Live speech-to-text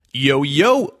Yo,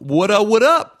 yo, what up, what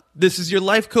up? This is your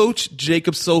life coach,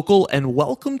 Jacob Sokol, and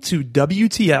welcome to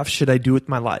WTF Should I Do With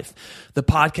My Life, the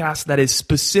podcast that is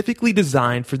specifically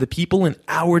designed for the people in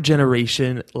our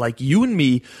generation, like you and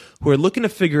me, who are looking to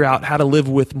figure out how to live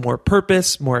with more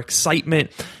purpose, more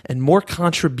excitement, and more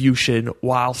contribution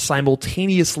while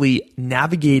simultaneously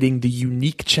navigating the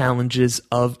unique challenges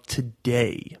of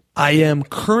today. I am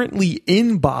currently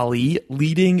in Bali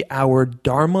leading our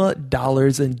Dharma,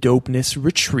 Dollars, and Dopeness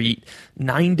retreat,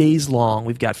 9 days long.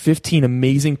 We've got 15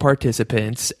 amazing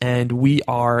participants, and we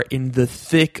are in the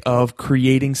thick of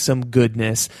creating some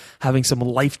goodness, having some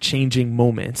life-changing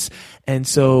moments. And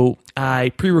so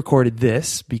I pre-recorded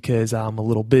this because I'm a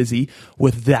little busy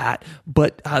with that.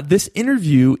 But this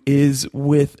interview is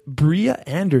with Bria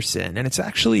Anderson, and it's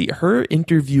actually her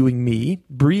interviewing me.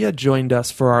 Bria joined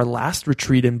us for our last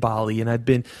retreat in Bali, and I've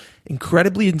been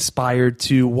incredibly inspired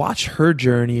to watch her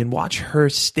journey and watch her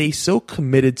stay so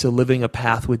committed to living a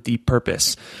path with deep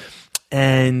purpose.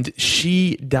 And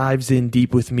she dives in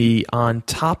deep with me on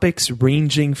topics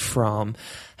ranging from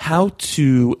how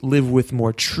to live with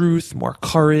more truth, more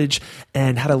courage,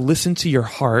 and how to listen to your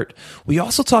heart. We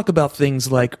also talk about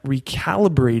things like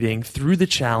recalibrating through the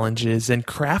challenges and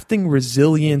crafting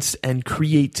resilience and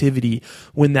creativity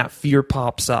when that fear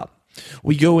pops up.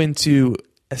 We go into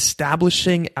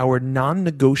establishing our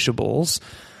non-negotiables,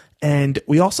 and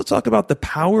we also talk about the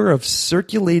power of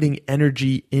circulating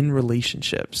energy in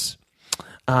relationships.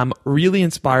 I'm really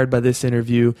inspired by this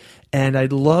interview, and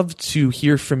I'd love to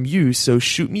hear from you. So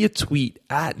shoot me a tweet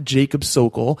at Jacob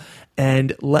Sokol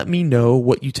and let me know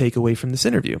what you take away from this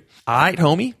interview. All right,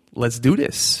 homie, let's do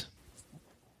this.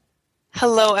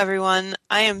 Hello, everyone.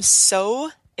 I am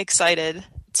so excited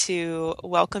to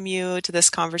welcome you to this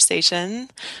conversation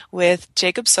with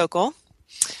Jacob Sokol.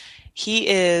 He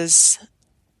is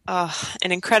an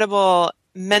incredible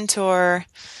mentor,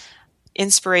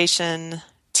 inspiration,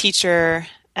 teacher,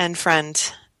 and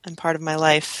friend, and part of my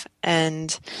life.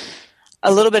 And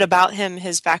a little bit about him,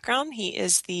 his background. He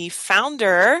is the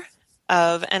founder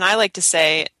of, and I like to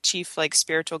say, chief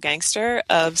spiritual gangster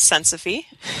of Sensophy.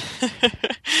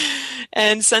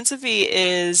 And Sensophy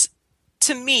is,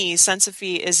 to me,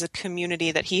 Sensophy is a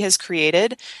community that he has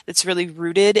created that's really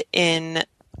rooted in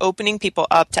opening people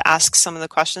up to ask some of the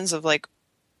questions of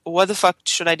what the fuck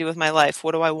should I do with my life?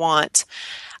 What do I want?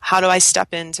 How do I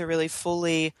step into really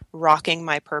fully rocking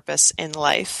my purpose in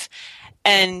life?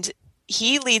 And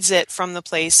he leads it from the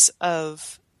place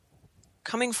of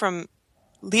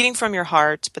leading from your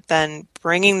heart, but then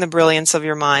bringing the brilliance of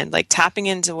your mind, tapping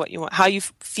into what you want, how you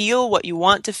feel, what you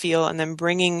want to feel, and then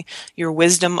bringing your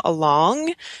wisdom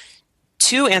along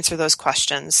to answer those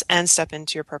questions and step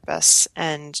into your purpose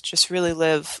and just really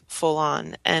live full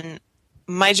on. And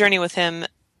my journey with him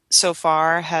so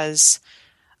far has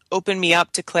opened me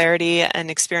up to clarity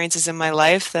and experiences in my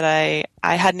life that I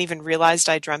hadn't even realized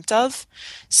I dreamt of.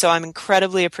 So I'm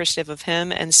incredibly appreciative of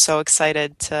him and so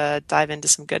excited to dive into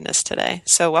some goodness today.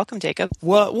 So welcome, Jacob.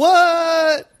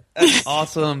 What? That's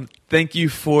awesome. Thank you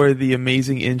for the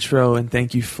amazing intro, and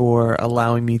thank you for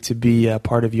allowing me to be a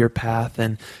part of your path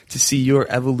and to see your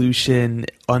evolution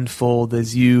unfold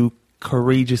as you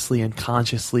courageously and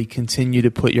consciously continue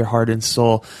to put your heart and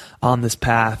soul on this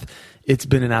path. It's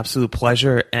been an absolute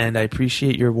pleasure, and I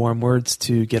appreciate your warm words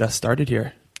to get us started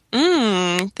here.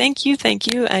 Thank you,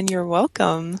 and you're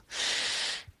welcome.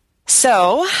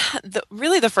 So,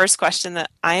 the first question that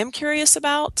I am curious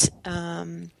about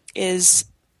is,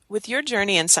 with your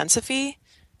journey in Sensophy,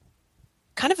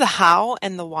 kind of the how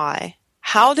and the why.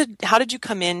 How did you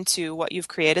come into what you've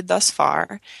created thus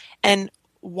far, and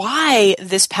why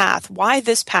this path? Why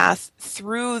this path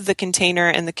through the container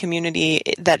and the community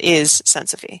that is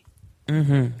Sensophy?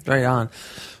 Right on.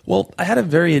 Well, I had a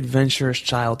very adventurous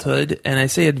childhood, and I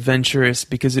say adventurous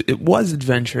because it was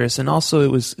adventurous, and also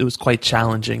it was quite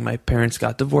challenging. My parents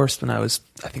got divorced when I was,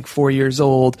 I think, 4 years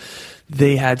old.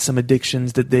 They had some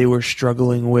addictions that they were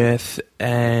struggling with,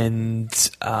 and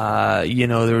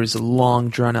there was a long,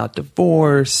 drawn-out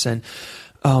divorce. And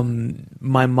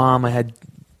my mom, I had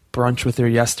brunch with her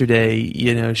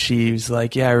yesterday. She was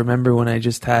like, yeah, I remember when I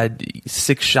just had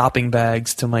 6 shopping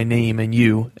bags to my name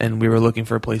and we were looking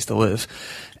for a place to live.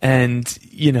 And,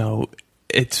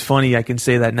 it's funny, I can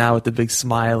say that now with a big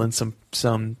smile and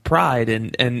some pride,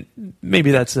 and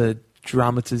maybe that's a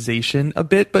dramatization a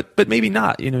bit, but maybe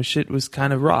not. Shit was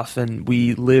kind of rough, and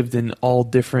we lived in we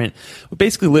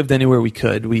basically lived anywhere we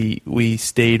could. We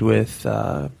stayed with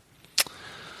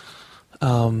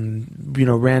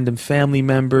random family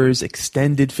members,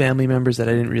 extended family members that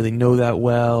I didn't really know that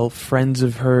well, friends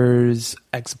of hers,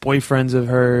 ex-boyfriends of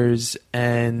hers,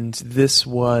 and this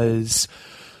was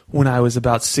when I was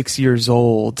about 6 years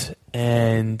old,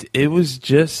 and it was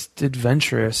just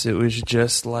adventurous. It was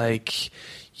just like,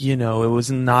 it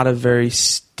was not a very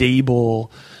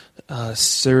stable,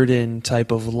 certain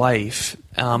type of life.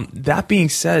 That being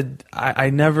said, I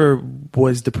never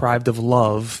was deprived of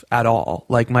love at all.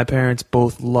 Like, my parents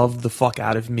both loved the fuck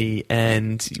out of me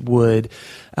and would,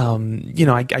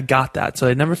 I got that. So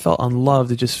I never felt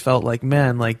unloved. It just felt like,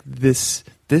 man, like this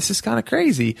is kind of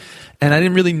crazy. And I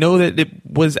didn't really know that it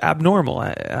was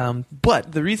abnormal.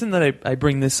 But the reason that I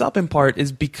bring this up in part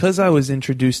is because I was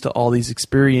introduced to all these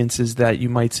experiences that you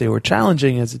might say were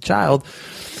challenging as a child,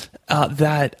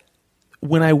 that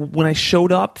when I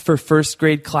showed up for first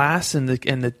grade class and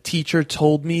the teacher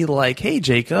told me, like, hey,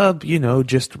 Jacob,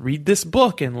 just read this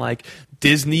book, and like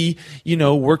Disney,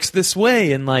 works this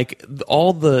way, and like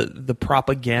all the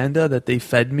propaganda that they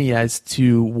fed me as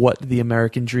to what the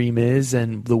American dream is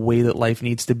and the way that life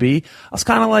needs to be, I was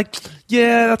kind of like,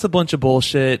 yeah, that's a bunch of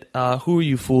bullshit. Who are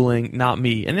you fooling? Not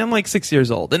me. And I'm like 6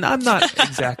 years old, and I'm not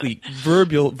exactly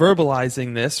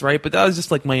verbalizing this, right? But that was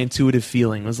just like my intuitive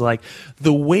feeling. It was like,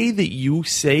 the way that you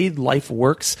say life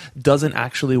works doesn't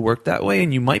actually work that way,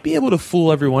 and you might be able to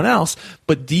fool everyone else,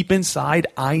 but deep inside,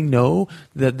 I know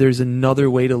that there's another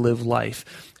way to live life.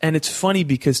 And it's funny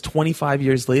because 25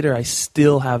 years later, I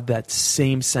still have that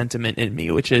same sentiment in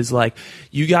me, which is like,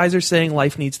 you guys are saying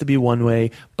life needs to be one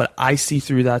way, but I see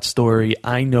through that story.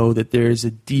 I know that there's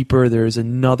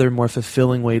another more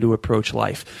fulfilling way to approach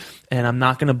life. And I'm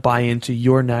not going to buy into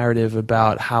your narrative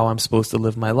about how I'm supposed to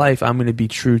live my life. I'm going to be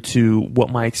true to what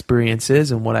my experience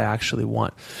is and what I actually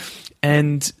want.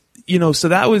 And so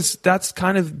that's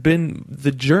kind of been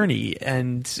the journey,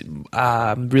 and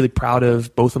I'm really proud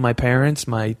of both of my parents.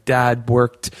 My dad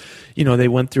worked, they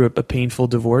went through a painful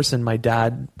divorce, and my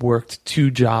dad worked 2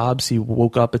 jobs. He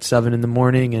woke up at 7 in the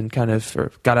morning and got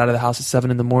out of the house at 7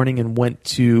 in the morning and went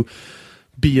to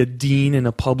be a dean in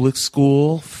a public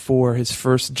school for his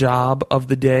first job of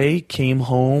the day, came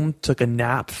home, took a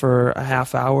nap for a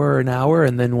half hour or an hour,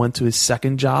 and then went to his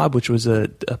second job, which was a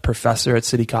professor at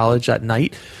City College at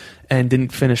night, and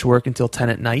didn't finish work until 10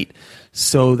 at night.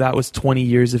 So that was 20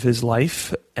 years of his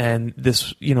life. And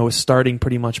this, was starting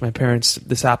pretty much my parents.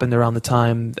 This happened around the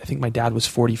time, I think my dad was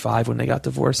 45 when they got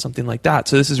divorced, something like that.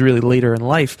 So this is really later in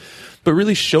life, but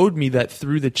really showed me that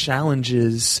through the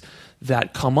challenges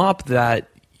that come up, that,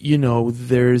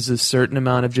 there's a certain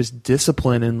amount of just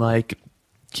discipline and like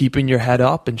keeping your head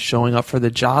up and showing up for the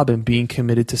job and being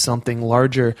committed to something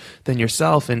larger than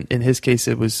yourself. And in his case,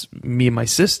 it was me and my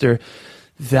sister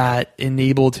that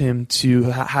enabled him to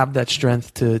have that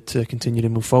strength to continue to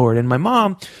move forward. And my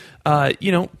mom,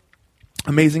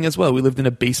 amazing as well. We lived in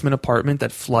a basement apartment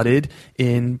that flooded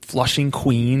in Flushing,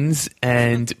 Queens.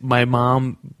 And my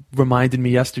mom reminded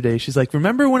me yesterday, she's like,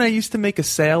 remember when I used to make a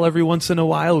sale every once in a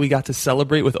while? We got to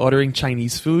celebrate with ordering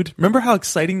Chinese food. Remember how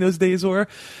exciting those days were?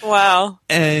 Wow.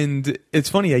 And it's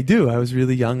funny, I do. I was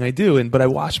really young, I do. But I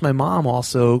watched my mom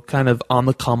also kind of on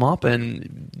the come up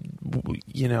and,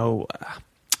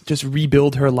 just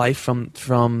rebuild her life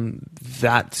from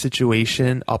that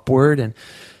situation upward, and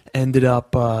ended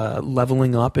up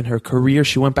leveling up in her career.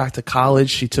 She went back to college.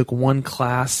 She took one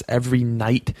class every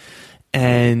night,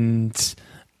 and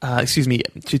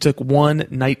she took one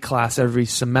night class every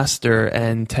semester,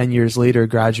 and 10 years later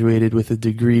graduated with a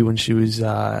degree when she was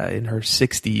in her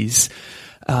 60s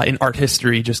in art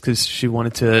history, just because she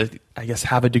wanted to, I guess,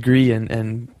 have a degree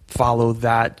and follow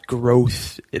that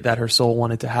growth that her soul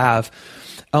wanted to have.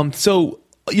 So,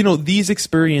 these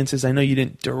experiences, I know you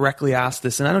didn't directly ask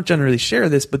this, and I don't generally share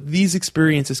this, but these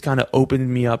experiences kind of opened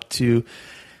me up to,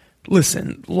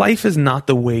 listen, life is not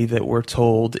the way that we're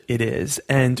told it is.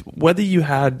 And whether you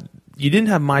didn't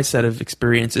have my set of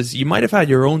experiences, you might have had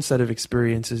your own set of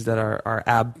experiences that are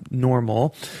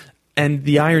abnormal. And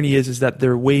the irony is that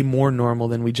they're way more normal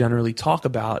than we generally talk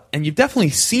about. And you've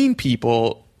definitely seen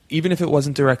people, even if it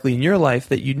wasn't directly in your life,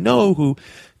 that who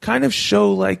kind of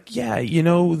show like, yeah,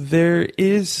 there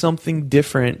is something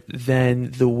different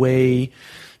than the way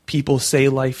people say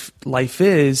life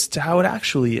is to how it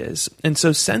actually is. And so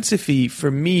Sensiphy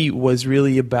for me was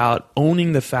really about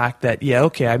owning the fact that, yeah,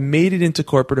 okay, I made it into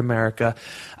corporate America.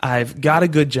 I've got a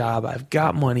good job. I've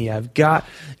got money. I've got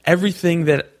everything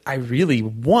that I really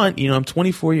want. I'm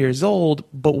 24 years old,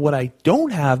 but what I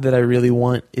don't have that I really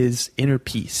want is inner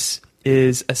peace,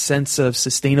 is a sense of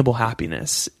sustainable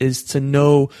happiness, is to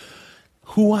know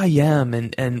who I am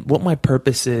and what my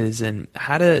purpose is, and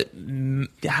how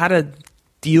to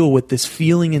deal with this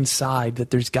feeling inside that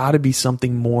there's got to be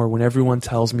something more when everyone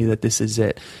tells me that this is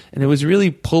it. And it was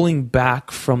really pulling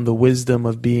back from the wisdom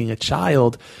of being a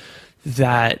child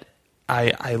that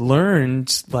I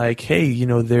learned like, hey, you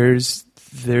know, there's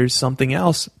something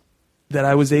else that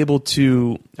I was able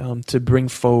to bring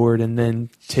forward and then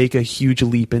take a huge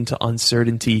leap into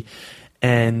uncertainty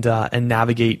and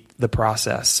navigate the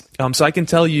process. So I can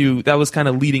tell you that was kind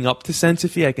of leading up to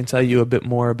Sensiphy. I can tell you a bit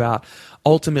more about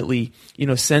ultimately, you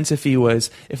know, Sensiphy was,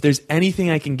 if there's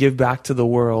anything I can give back to the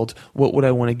world, what would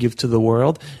I want to give to the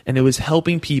world? And it was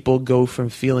helping people go from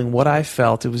feeling what I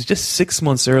felt. It was just 6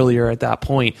 months earlier at that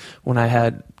point when I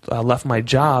had left my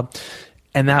job.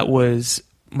 And that was,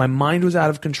 my mind was out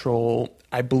of control.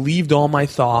 I believed all my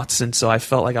thoughts, and so I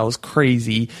felt like I was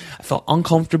crazy. I felt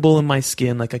uncomfortable in my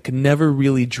skin, like I could never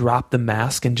really drop the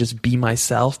mask and just be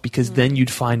myself, because then you'd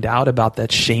find out about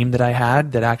that shame that I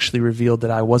had that actually revealed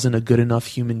that I wasn't a good enough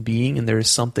human being, and there is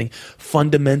something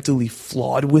fundamentally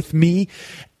flawed with me.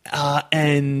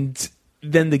 And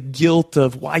then the guilt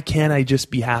of, why can't I just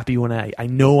be happy when I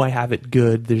know I have it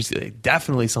good? There's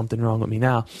definitely something wrong with me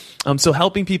now. So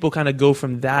helping people kind of go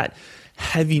from that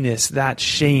heaviness, that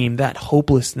shame, that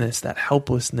hopelessness, that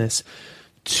helplessness,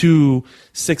 to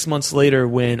 6 months later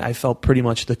when I felt pretty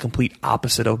much the complete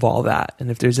opposite of all that.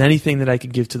 And if there's anything that I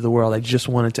could give to the world, I just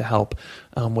wanted to help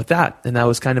with that. And that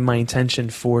was kind of my intention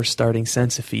for starting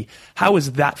Sensiphy. How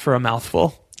was that for a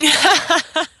mouthful?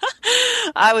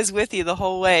 I was with you the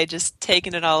whole way, just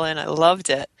taking it all in. I loved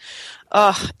it.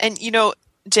 And you know,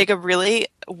 Jacob, really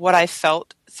what I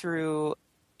felt through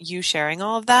you sharing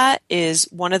all of that is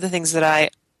one of the things that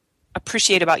I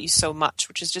appreciate about you so much,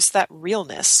 which is just that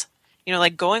realness. You know,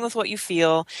 like going with what you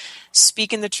feel,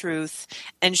 speaking the truth,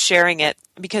 and sharing it,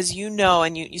 because you know,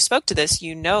 and you spoke to this,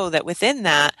 you know that within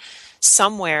that,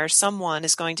 somewhere, someone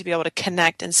is going to be able to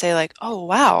connect and say like, oh,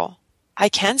 wow, I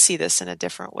can see this in a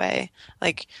different way.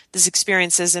 Like, there's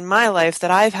experiences in my life that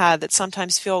I've had that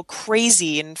sometimes feel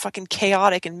crazy and fucking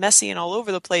chaotic and messy and all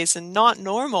over the place and not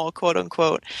normal, quote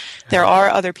unquote. There are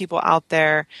other people out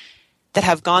there that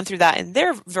have gone through that in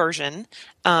their version.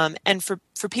 And for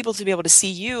people to be able to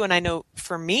see you, and I know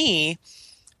for me,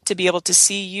 to be able to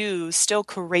see you still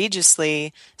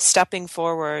courageously stepping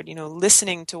forward, you know,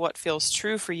 listening to what feels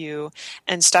true for you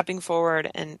and stepping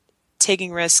forward and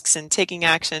taking risks and taking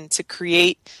action to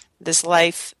create this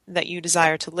life that you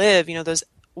desire to live, you know, those,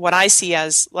 what I see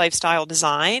as lifestyle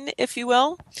design, if you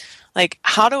will. Like,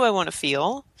 how do I want to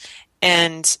feel?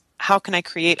 And how can I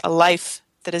create a life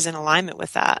that is in alignment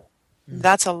with that?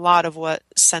 That's a lot of what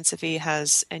Sensiphy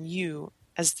has, and you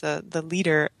as the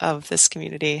leader of this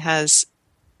community, has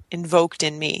invoked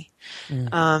in me.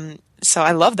 So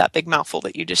I love that big mouthful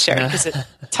that you just shared, because it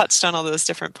touched on all those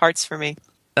different parts for me.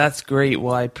 That's great.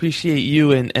 Well, I appreciate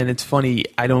you, and it's funny,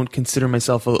 I don't consider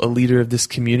myself a leader of this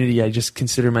community. I just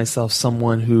consider myself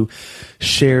someone who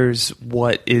shares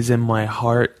what is in my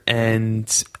heart, and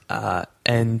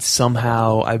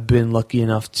somehow I've been lucky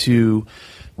enough to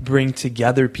bring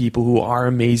together people who are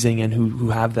amazing and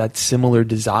who have that similar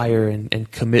desire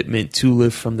and commitment to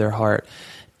live from their heart.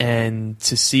 And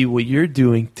to see what you're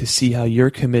doing, to see how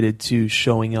you're committed to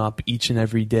showing up each and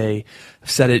every day. I've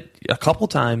said it a couple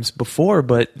times before,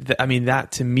 but I mean,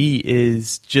 that to me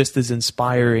is just as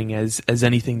inspiring as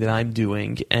anything that I'm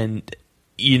doing. And,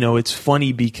 you know, it's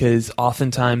funny because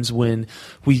oftentimes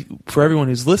for everyone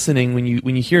who's listening, when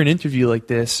you hear an interview like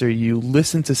this, or you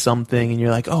listen to something and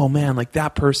you're like, oh man, like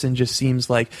that person just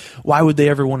seems like, why would they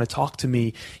ever want to talk to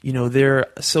me? You know, they're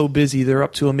so busy, they're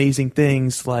up to amazing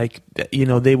things, like, you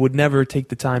know, they would never take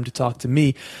the time to talk to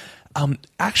me.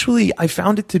 Actually, I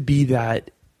found it to be that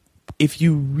if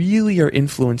you really are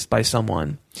influenced by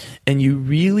someone and you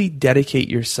really dedicate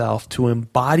yourself to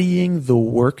embodying the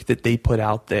work that they put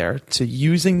out there, to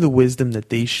using the wisdom that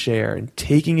they share and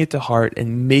taking it to heart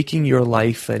and making your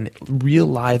life a real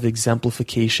live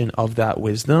exemplification of that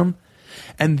wisdom,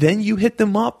 and then you hit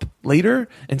them up later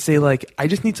and say like, I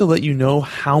just need to let you know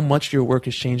how much your work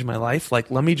has changed my life.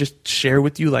 Like, let me just share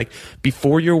with you, like,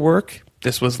 before your work,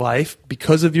 this was life.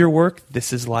 Because of your work,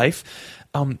 this is life.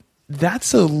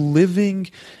 That's a living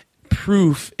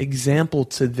proof example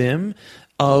to them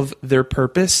of their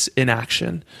purpose in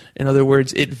action. In other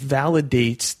words, it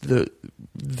validates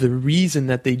the reason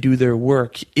that they do their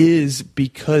work is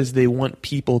because they want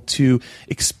people to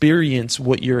experience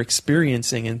what you're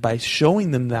experiencing. And by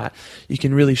showing them that, you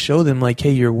can really show them like,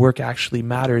 hey, your work actually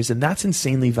matters. And that's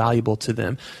insanely valuable to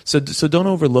them. So don't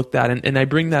overlook that. And I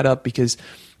bring that up because,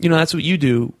 you know, that's what you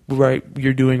do, right?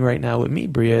 You're doing right now with me,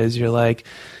 Bria, is you're like,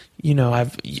 you know,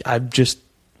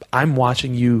 I'm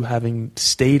watching you having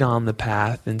stayed on the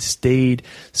path and stayed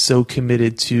so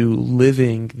committed to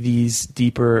living these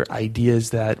deeper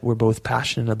ideas that we're both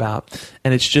passionate about.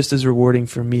 And it's just as rewarding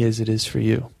for me as it is for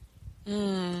you.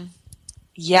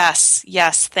 Yes.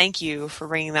 Yes. Thank you for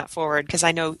bringing that forward, because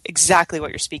I know exactly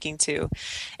what you're speaking to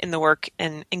in the work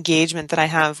and engagement that I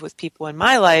have with people in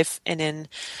my life and in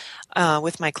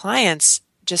with my clients.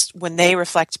 Just when they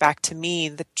reflect back to me,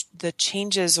 the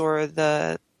changes or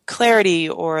the clarity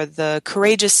or the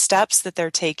courageous steps that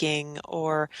they're taking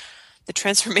or the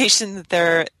transformation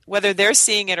that whether they're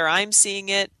seeing it or I'm seeing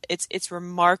it, it's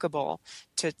remarkable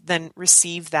to then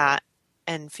receive that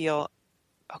and feel,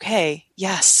 okay,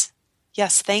 yes,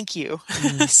 thank you.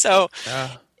 So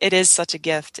it is such a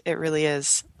gift. It really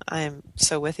is. I am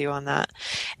so with you on that.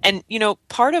 And,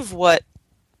 part of what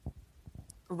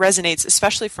resonates,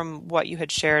 especially from what you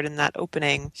had shared in that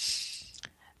opening,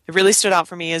 it really stood out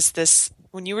for me is this,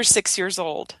 when you were 6 years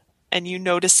old and you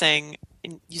noticing,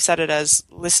 and you said it as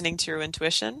listening to your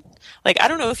intuition. Like, I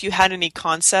don't know if you had any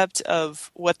concept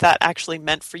of what that actually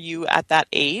meant for you at that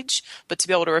age, but to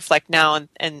be able to reflect now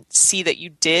and see that you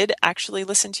did actually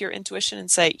listen to your intuition and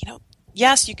say,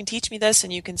 yes, you can teach me this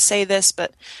and you can say this,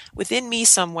 but within me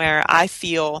somewhere, I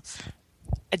feel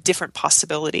a different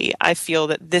possibility. I feel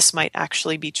that this might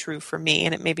actually be true for me,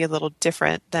 and it may be a little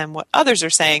different than what others are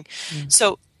saying.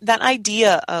 So that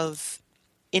idea of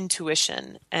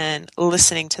intuition and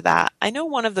listening to that. I know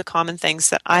one of the common things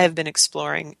that I have been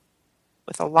exploring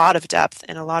with a lot of depth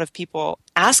and a lot of people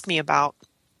ask me about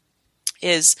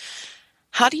is,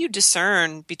 how do you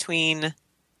discern between,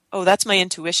 oh, that's my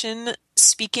intuition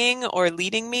speaking or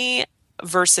leading me,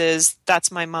 versus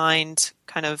that's my mind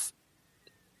kind of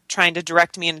trying to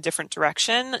direct me in a different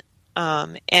direction?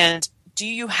 And do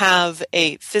you have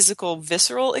a physical,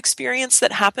 visceral experience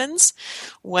that happens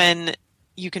when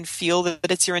you can feel that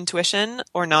it's your intuition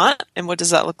or not? And what does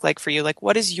that look like for you? Like,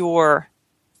 what is your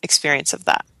experience of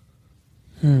that?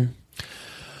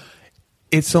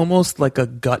 It's almost like a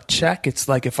gut check. It's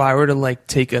like if I were to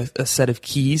take a set of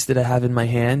keys that I have in my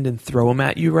hand and throw them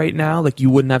at you right now, you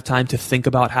wouldn't have time to think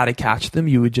about how to catch them.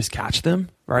 You would just catch them,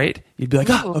 right? You'd be like,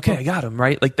 oh, okay, I got them,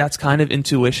 right? That's kind of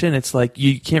intuition. It's like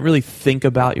you can't really think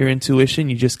about your intuition.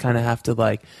 You just kind of have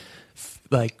to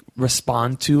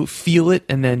respond to, feel it,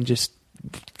 and then just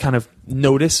kind of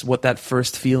notice what that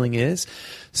first feeling is.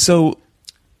 So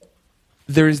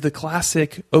there's the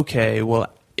classic, okay,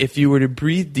 well, if you were to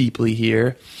breathe deeply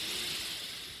here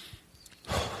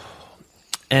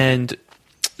and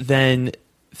then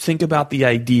think about the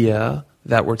idea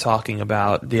that we're talking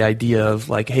about, the idea of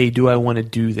hey, do I want to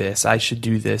do this? I should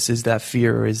do this. Is that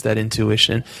fear or is that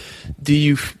intuition?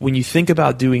 When you think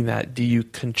about doing that, do you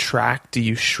contract? Do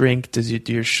you shrink? Do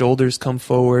your shoulders come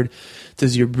forward?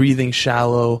 Does your breathing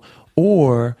shallow?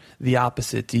 Or the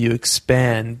opposite, do you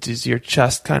expand? Does your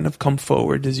chest kind of come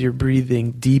forward? Does your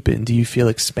breathing deepen? Do you feel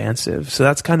expansive? So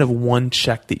that's kind of one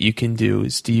check that you can do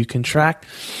is, do you contract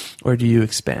or do you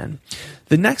expand?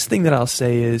 The next thing that I'll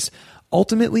say is,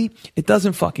 ultimately, it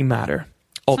doesn't fucking matter.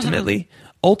 Ultimately,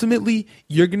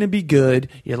 you're going to be good.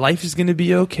 Your life is going to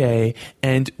be okay.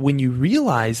 And when you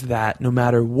realize that no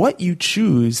matter what you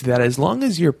choose, that as long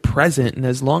as you're present and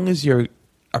as long as you're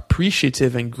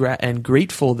appreciative and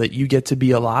grateful that you get to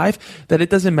be alive, that it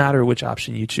doesn't matter which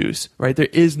option you choose, right? There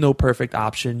is no perfect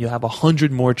option. You'll have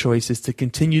 100 more choices to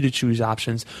continue to choose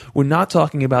options. We're not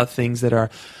talking about things that are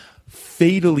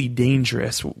fatally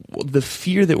dangerous. The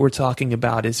fear that we're talking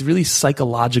about is really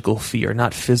psychological fear,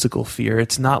 not physical fear.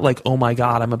 It's not like, oh my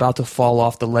God, I'm about to fall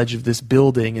off the ledge of this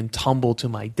building and tumble to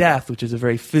my death, which is a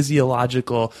very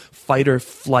physiological fight or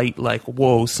flight,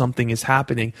 whoa, something is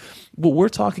happening. What we're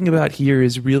talking about here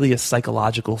is really a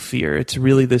psychological fear. It's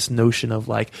really this notion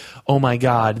of oh my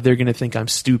God, they're going to think I'm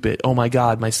stupid. Oh my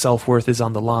God, my self-worth is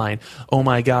on the line. Oh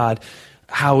my God,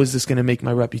 how is this going to make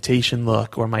my reputation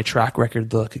look or my track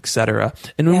record look, etc.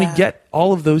 And when we get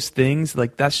all of those things,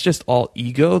 that's just all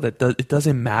ego. It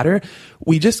doesn't matter.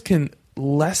 We just can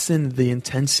lessen the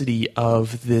intensity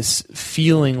of this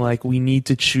feeling like we need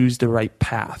to choose the right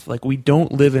path. We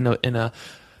don't live in a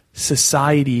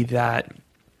society that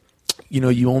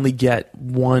you only get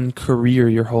one career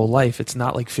your whole life. It's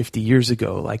not like 50 years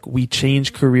ago. We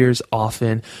change careers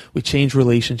often. We change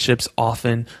relationships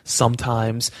often,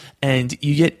 sometimes. And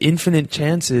you get infinite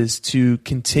chances to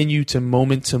continue to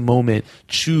moment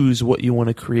choose what you want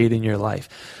to create in your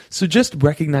life. So just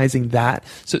recognizing that.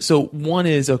 So one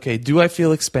is, okay, do I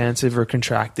feel expansive or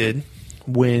contracted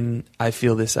when I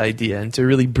feel this idea, and to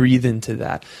really breathe into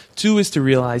that. 2 is to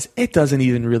realize it doesn't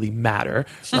even really matter,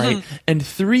 right? And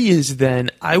 3 is then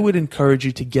I would encourage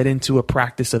you to get into a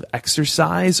practice of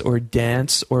exercise or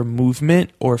dance or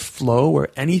movement or flow or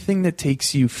anything that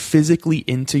takes you physically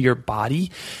into your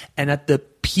body and at the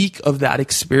peak of that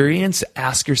experience,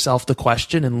 ask yourself the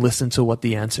question and listen to what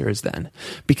the answer is then.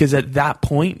 Because at that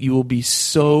point, you will be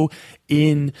so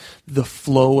in the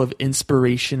flow of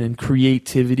inspiration and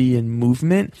creativity and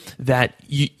movement that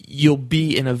you'll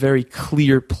be in a very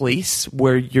clear place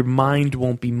where your mind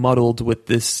won't be muddled with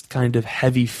this kind of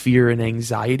heavy fear and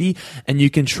anxiety, and you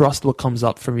can trust what comes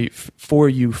up for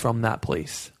you from that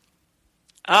place.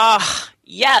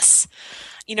 Yes.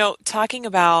 Talking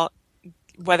about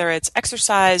whether it's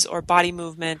exercise or body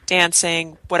movement,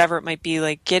 dancing, whatever it might be,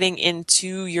 like getting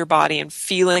into your body and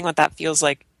feeling what that feels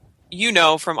like,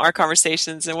 from our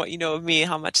conversations and what you know of me,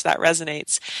 how much that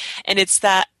resonates. And it's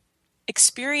that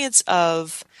experience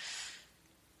of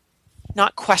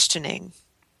not questioning.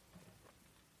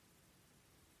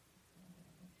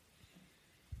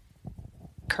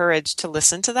 Courage to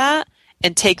listen to that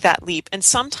and take that leap. And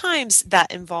sometimes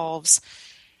that involves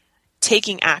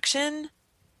taking action,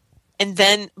 and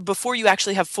then before you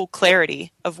actually have full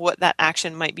clarity of what that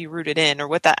action might be rooted in or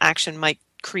what that action might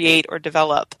create or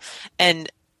develop. And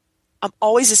I'm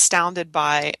always astounded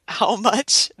by how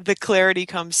much the clarity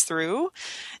comes through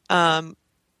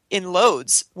in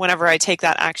loads whenever I take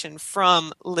that action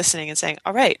from listening and saying,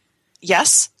 all right,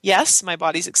 yes, my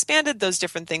body's expanded, those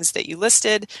different things that you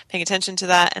listed, paying attention to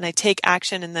that, and I take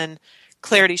action, and then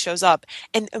clarity shows up.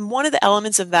 And one of the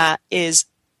elements of that is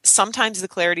sometimes the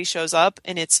clarity shows up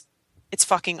and it's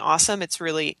fucking awesome. It's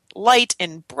really light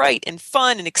and bright and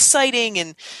fun and exciting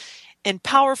and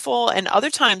powerful. And other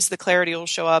times the clarity will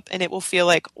show up and it will feel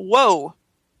like, whoa,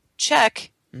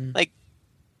 check, like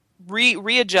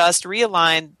readjust,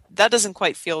 realign. That doesn't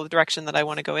quite feel the direction that I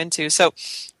want to go into. So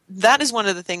that is one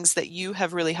of the things that you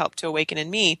have really helped to awaken in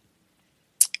me,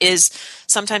 is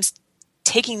sometimes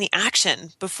taking the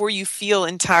action before you feel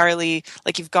entirely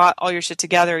like you've got all your shit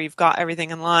together, you've got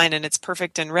everything in line and it's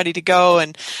perfect and ready to go,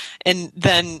 and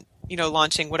then,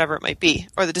 launching whatever it might be,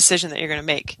 or the decision that you're going to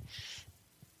make.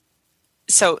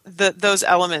 So those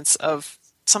elements of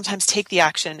sometimes take the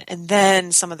action and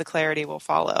then some of the clarity will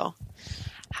follow.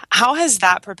 How has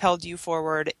that propelled you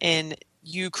forward in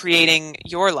you creating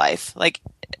your life? Like,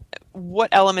 what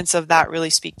elements of that really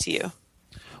speak to you?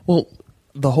 Well,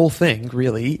 the whole thing,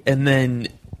 really. And then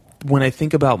when I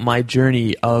think about my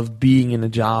journey of being in a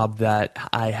job that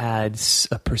I had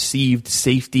a perceived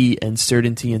safety and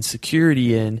certainty and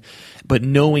security in, but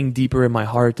knowing deeper in my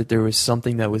heart that there was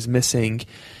something that was missing,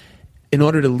 in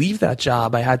order to leave that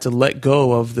job, I had to let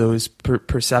go of those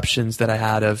perceptions that I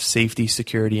had of safety,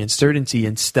 security, and certainty,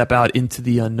 and step out into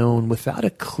the unknown without a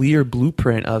clear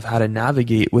blueprint of how to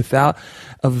navigate, without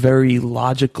a very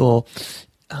logical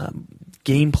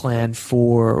game plan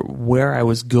for where I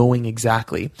was going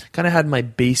exactly. Kind of had my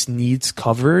base needs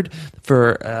covered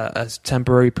for a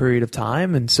temporary period of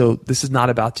time. And so this is not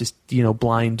about just,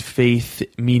 blind faith,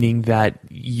 meaning that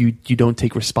you don't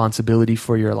take responsibility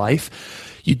for your life.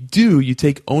 You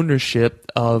take ownership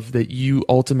of that.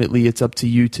 Ultimately, it's up to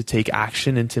you to take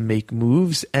action and to make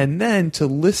moves, and then to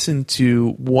listen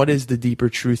to what is the deeper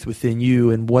truth within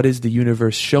you and what is the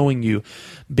universe showing you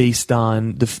based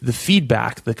on the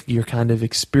feedback, your kind of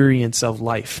experience of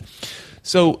life.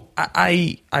 So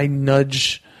I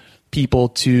nudge people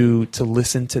to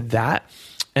listen to that,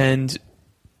 and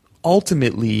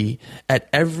ultimately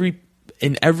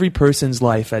in every person's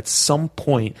life at some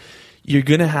point, you're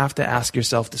going to have to ask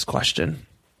yourself this question: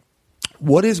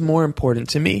 what is more important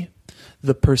to me?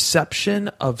 The perception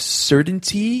of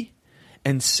certainty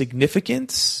and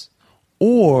significance,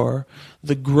 or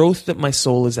the growth that my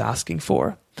soul is asking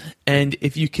for? And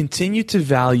if you continue to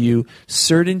value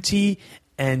certainty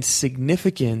and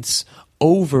significance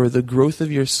over the growth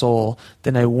of your soul,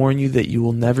 then I warn you that you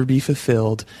will never be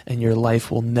fulfilled and your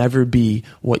life will never be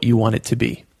what you want it to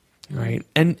be. Right.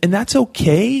 And that's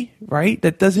okay, right?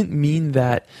 That doesn't mean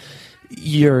that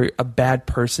you're a bad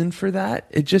person for that.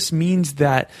 It just means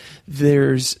that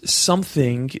there's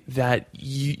something that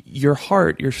your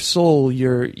heart, your soul,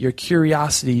 your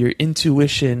curiosity, your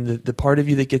intuition, the part of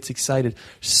you that gets excited,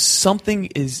 something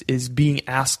is being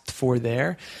asked for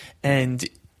there. And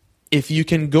if you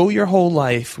can go your whole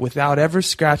life without ever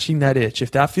scratching that itch,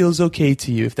 if that feels okay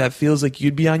to you, if that feels like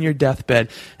you'd be on your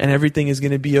deathbed and everything is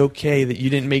going to be okay, that you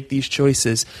didn't make these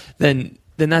choices, then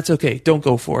that's okay. Don't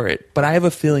go for it. But I have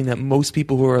a feeling that most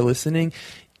people who are listening,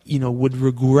 would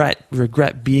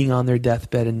regret being on their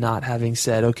deathbed and not having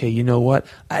said, okay, you know what?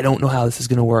 I don't know how this is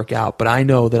going to work out, but I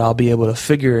know that I'll be able to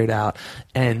figure it out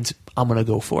and I'm going to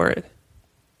go for it.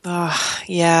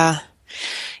 Yeah.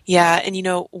 Yeah. And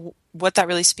what that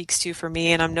really speaks to for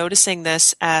me, and I'm noticing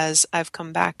this as I've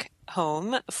come back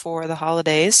home for the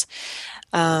holidays,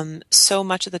 so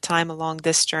much of the time along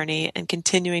this journey, and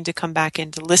continuing to come back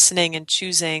into listening and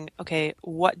choosing, okay,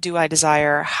 what do I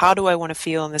desire? How do I want to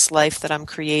feel in this life that I'm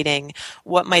creating?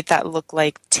 What might that look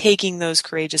like? Taking those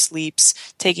courageous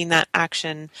leaps, taking that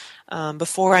action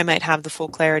before I might have the full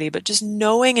clarity, but just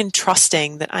knowing and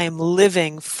trusting that I am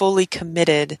living fully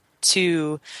committed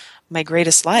to my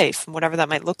greatest life, and whatever that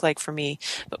might look like for me.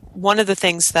 But one of the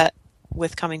things that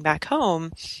with coming back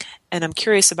home, and I'm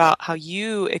curious about how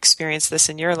you experience this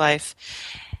in your life,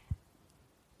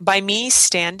 by me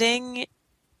standing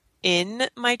in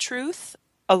my truth,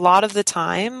 a lot of the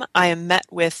time I am met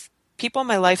with people in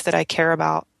my life that I care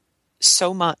about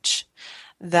so much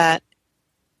that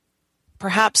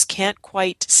perhaps can't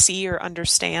quite see or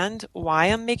understand why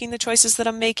I'm making the choices that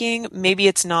I'm making. Maybe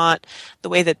it's not the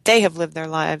way that they have lived their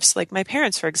lives. Like my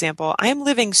parents, for example, I am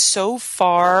living so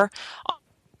far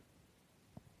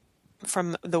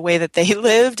from the way that they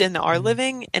lived and are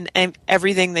living, and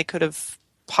everything they could have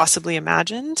possibly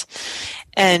imagined.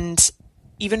 And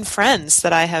even friends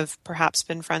that I have perhaps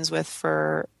been friends with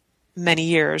for many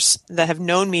years that have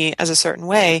known me as a certain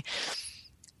way,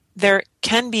 there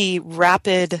can be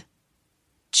rapid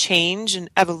change and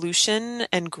evolution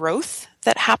and growth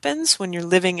that happens when you're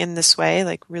living in this way,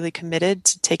 like really committed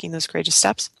to taking those courageous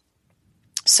steps.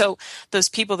 So those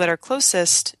people that are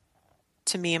closest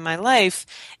to me in my life,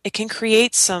 it can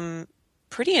create some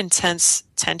pretty intense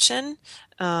tension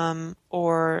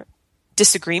or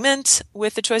disagreement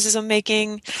with the choices I'm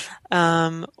making,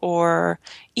 or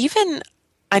even,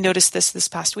 I noticed this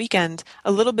past weekend,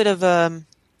 a little bit of a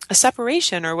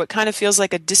separation, or what kind of feels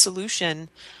like a dissolution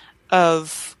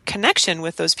of connection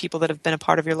with those people that have been a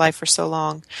part of your life for so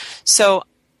long. So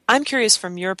I'm curious,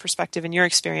 from your perspective and your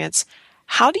experience,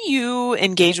 how do you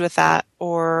engage with that,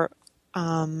 or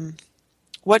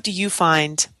what do you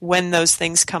find when those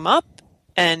things come up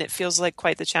and it feels like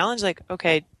quite the challenge? Like,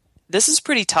 okay, this is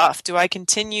pretty tough. Do I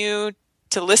continue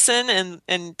to listen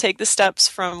and take the steps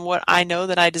from what I know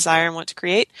that I desire and want to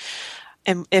create?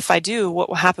 And if I do, what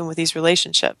will happen with these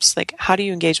relationships? Like, how do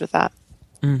you engage with that?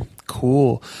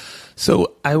 Cool.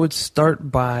 So I would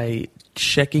start by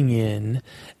checking in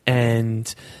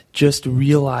and just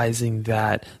realizing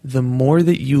that the more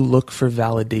that you look for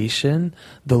validation,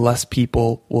 the less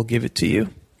people will give it to you.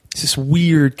 It's this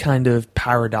weird kind of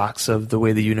paradox of the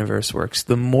way the universe works.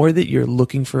 The more that you're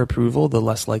looking for approval, the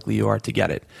less likely you are to get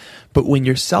it. But when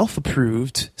you're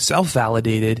self-approved,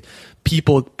 self-validated,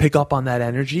 people pick up on that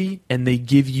energy and they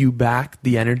give you back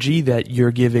the energy that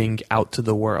you're giving out to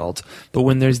the world. But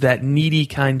when there's that needy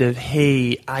kind of,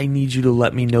 hey, I need you to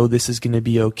let me know this is going to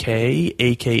be okay,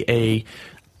 aka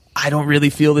I don't really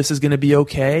feel this is going to be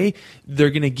okay, they're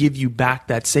going to give you back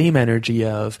that same energy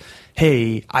of,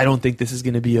 hey, I don't think this is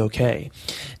going to be okay.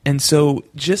 And so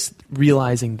just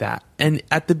realizing that. And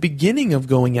at the beginning of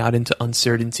going out into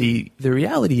uncertainty, the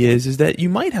reality is that you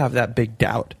might have that big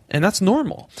doubt, and that's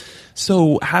normal.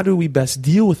 So how do we best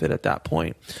deal with it at that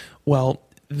point? Well,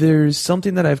 there's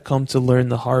something that I've come to learn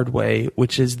the hard way,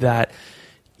 which is that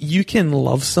you can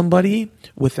love somebody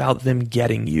without them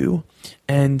getting you.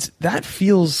 And that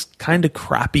feels kind of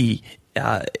crappy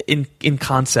in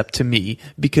concept to me,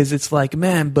 because it's like,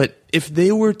 man, but if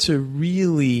they were to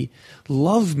really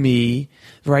love me,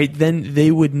 right, then they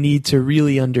would need to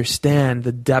really understand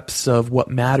the depths of what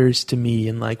matters to me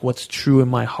and like what's true in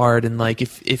my heart. And like,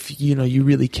 if you know, you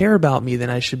really care about me, then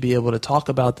I should be able to talk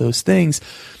about those things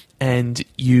and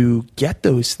you get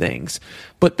those things.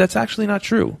 But that's actually not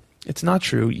true. It's not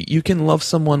true. You can love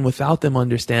someone without them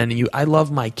understanding you. I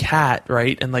love my cat,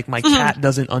 right? And like my cat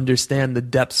doesn't understand the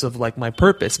depths of like my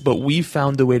purpose, but we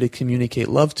found a way to communicate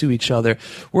love to each other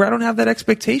where I don't have that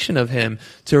expectation of him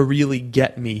to really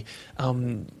get me.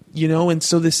 You know, and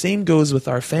so the same goes with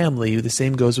our family. The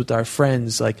same goes with our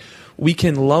friends. Like we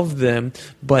can love them,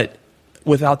 but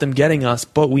without them getting us,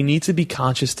 but we need to be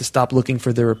conscious to stop looking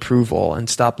for their approval and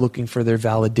stop looking for their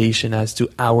validation as to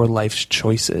our life's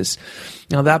choices.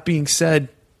 Now, that being said,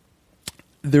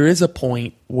 there is a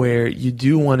point where you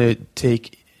do want to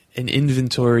take an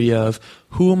inventory of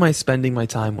who am I spending my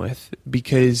time with,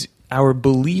 because our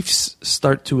beliefs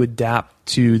start to adapt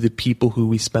to the people who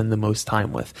we spend the most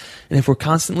time with. And if we're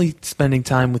constantly spending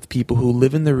time with people who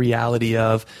live in the reality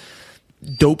of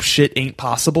dope shit ain't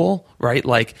possible, right?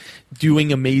 Like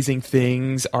doing amazing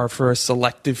things are for a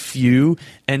selective few.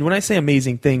 And when I say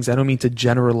amazing things, I don't mean to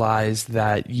generalize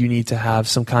that you need to have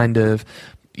some kind of,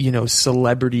 you know,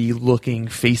 celebrity looking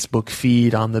Facebook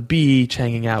feed on the beach,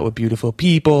 hanging out with beautiful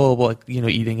people, like, you know,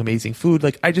 eating amazing food.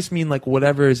 Like, I just mean like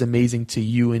whatever is amazing to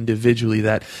you individually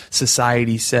that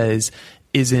society says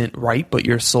isn't right, but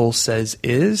your soul says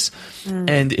is.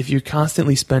 And if you're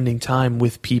constantly spending time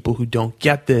with people who don't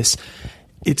get this,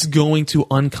 it's going to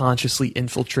unconsciously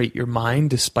infiltrate your mind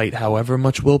despite however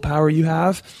much willpower you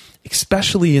have,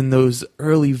 especially in those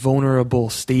early vulnerable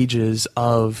stages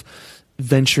of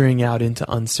venturing out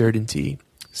into uncertainty.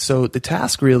 So the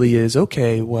task really is,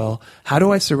 okay, well, how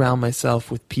do I surround myself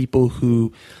with people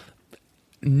who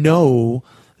know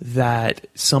that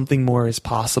something more is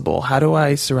possible? How do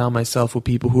I surround myself with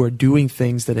people who are doing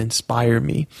things that inspire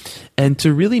me? And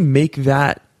to really make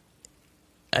that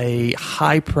a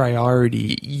high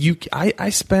priority, I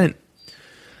spent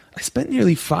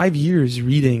nearly 5 years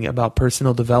reading about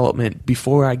personal development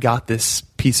before I got this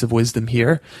piece of wisdom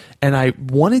here. And I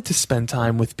wanted to spend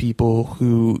time with people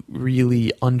who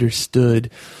really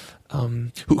understood,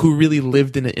 who really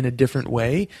lived in a different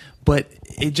way, but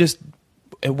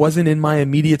it wasn't in my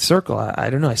immediate circle. I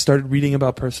don't know. I started reading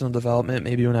about personal development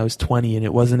maybe when I was 20, and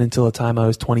it wasn't until the time I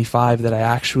was 25 that I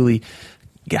actually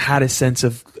had a sense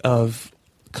of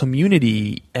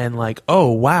community and like, oh,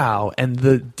 wow. And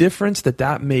the difference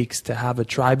that makes to have a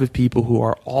tribe of people who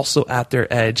are also at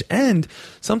their edge and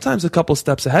sometimes a couple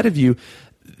steps ahead of you,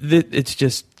 it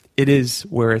is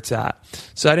where it's at.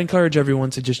 So I'd encourage everyone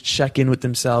to just check in with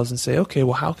themselves and say, okay,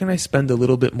 well, how can I spend a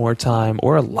little bit more time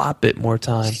or a lot bit more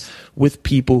time with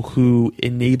people who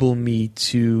enable me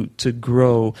to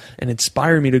grow and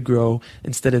inspire me to grow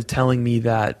instead of telling me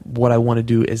that what I want to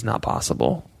do is not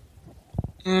possible?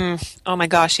 Oh my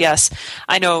gosh, yes.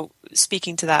 I know,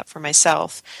 speaking to that for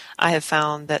myself, I have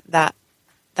found that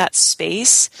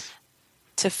space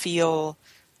to feel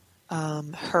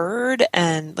heard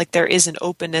and like there is an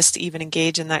openness to even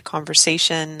engage in that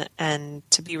conversation and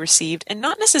to be received, and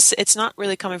not necessarily, it's not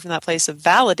really coming from that place of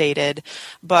validated,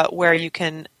 but where you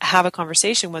can have a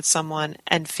conversation with someone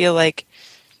and feel like,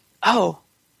 oh,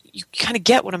 you kind of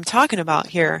get what I'm talking about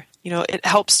here. It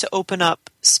helps to open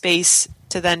up space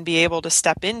to then be able to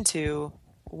step into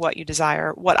what you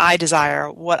desire, what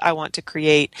I want to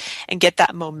create, and get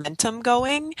that momentum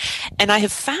going. And I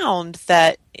have found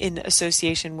that in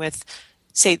association with,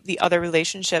 say, the other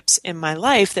relationships in my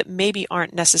life that maybe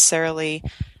aren't necessarily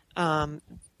a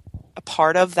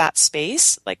part of that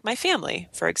space, like my family,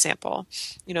 for example,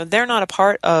 they're not a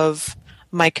part of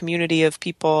my community of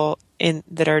people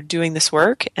that are doing this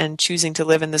work and choosing to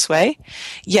live in this way.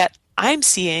 Yet I'm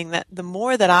seeing that the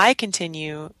more that I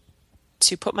continue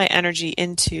to put my energy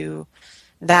into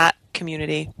that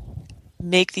community,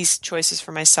 make these choices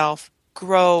for myself,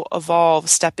 grow, evolve,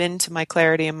 step into my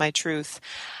clarity and my truth,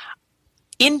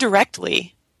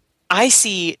 indirectly, I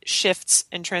see shifts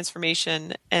and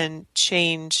transformation and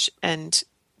change and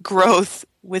growth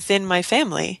within my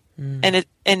family. And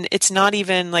it's not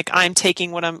even like I'm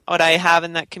taking what I have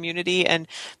in that community and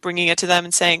bringing it to them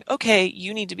and saying, okay,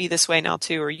 you need to be this way now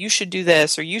too, or you should do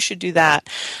this, or you should do that.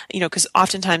 Because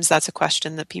oftentimes that's a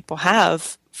question that people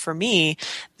have for me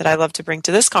that I love to bring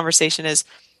to this conversation is,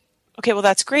 okay, well,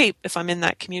 that's great if I'm in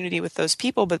that community with those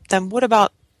people, but then what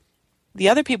about the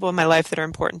other people in my life that are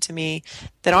important to me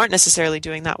that aren't necessarily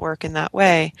doing that work in that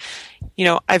way?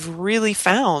 I've really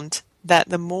found that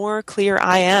the more clear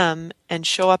I am and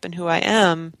show up in who I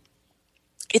am,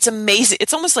 it's amazing.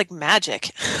 It's almost like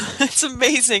magic. It's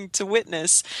amazing to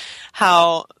witness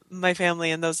how my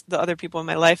family and the other people in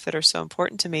my life that are so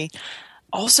important to me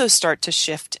also start to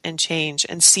shift and change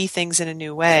and see things in a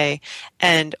new way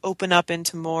and open up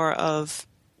into more of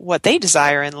what they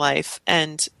desire in life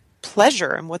and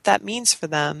pleasure and what that means for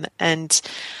them. And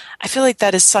I feel like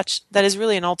that is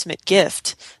really an ultimate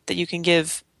gift that you can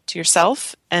give to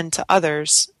yourself and to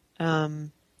others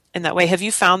in that way. Have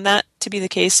you found that to be the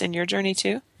case in your journey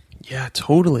too? Yeah,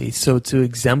 totally. So to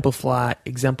exemplify,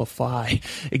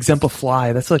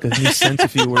 that's like a new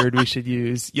Centipede word we should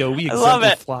use. We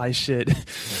exemplify shit.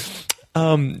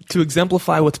 To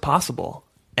exemplify what's possible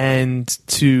and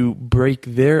to break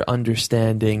their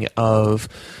understanding of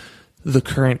the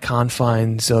current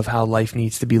confines of how life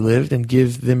needs to be lived and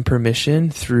give them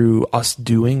permission through us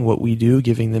doing what we do,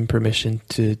 giving them permission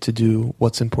to do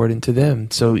what's important to them.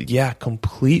 So yeah,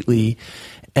 completely.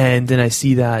 And then I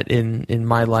see that in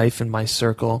my life and my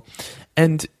circle.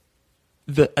 And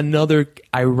another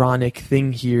ironic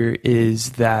thing here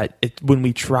is that when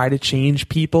we try to change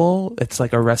people, it's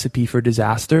like a recipe for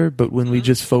disaster. But when we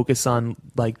just focus on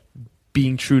like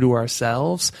being true to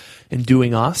ourselves and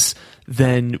doing us,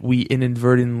 then we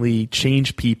inadvertently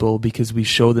change people because we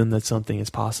show them that something is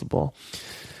possible.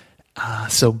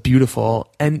 So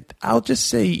beautiful. And I'll just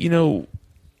say,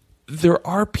 there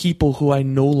are people who I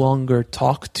no longer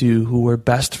talk to who were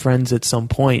best friends at some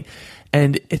point.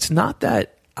 And it's not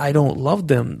that I don't love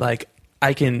them. Like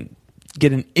I can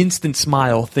get an instant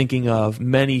smile thinking of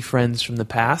many friends from the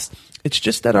past. It's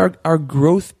just that our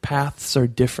growth paths are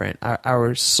different.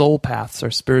 Our soul paths,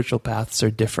 our spiritual paths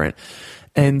are different.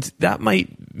 And that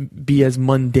might be as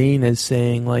mundane as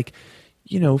saying, like,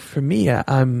 for me,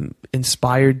 I'm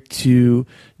inspired to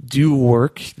do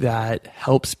work that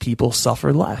helps people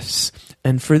suffer less.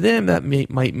 And for them, that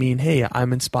might mean, hey,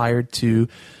 I'm inspired to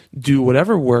do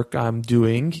whatever work I'm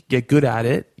doing, get good at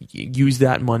it, use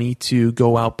that money to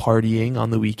go out partying on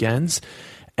the weekends.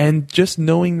 And just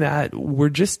knowing that we're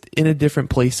just in a different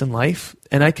place in life,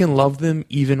 and I can love them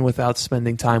even without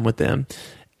spending time with them.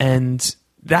 And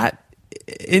that,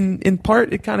 in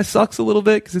part, it kind of sucks a little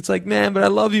bit because it's like, man, but I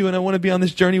love you and I want to be on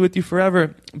this journey with you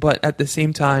forever. But at the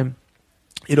same time,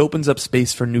 it opens up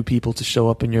space for new people to show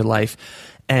up in your life.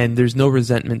 And there's no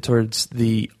resentment towards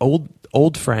the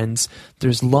old friends.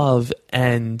 There's love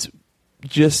and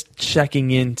just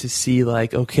checking in to see,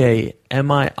 like, okay,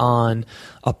 am I on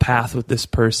a path with this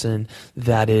person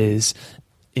that is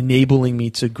enabling me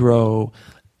to grow?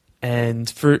 And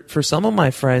for some of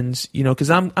my friends, because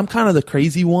I'm kind of the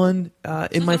crazy one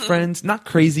in my friends. Not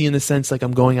crazy in the sense like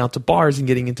I'm going out to bars and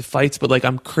getting into fights, but like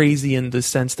I'm crazy in the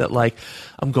sense that like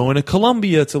I'm going to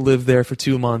Colombia to live there for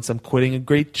 2 months. I'm quitting a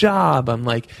great job. I'm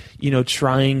like,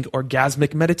 trying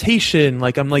orgasmic meditation.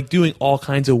 Like I'm like doing all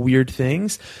kinds of weird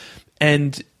things.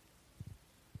 And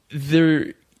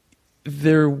there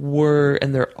were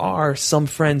and there are some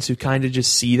friends who kind of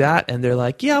just see that and they're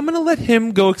like, yeah, I'm going to let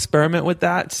him go experiment with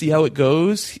that, see how it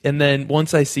goes. And then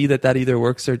once I see that either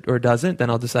works or doesn't, then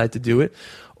I'll decide to do it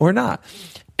or not.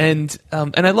 And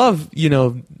I love,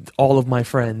 all of my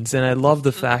friends, and I love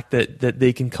the fact that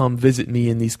they can come visit me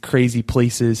in these crazy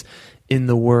places in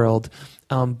the world.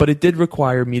 But it did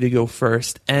require me to go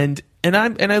first. And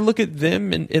I look at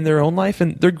them in their own life,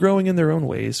 and they're growing in their own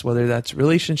ways, whether that's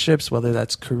relationships, whether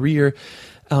that's career.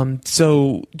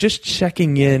 So just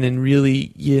checking in and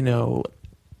really,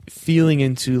 feeling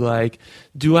into like,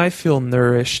 do I feel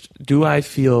nourished? Do I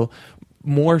feel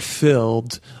more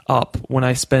filled up when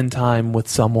I spend time with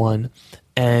someone?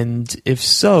 And if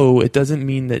so, it doesn't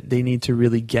mean that they need to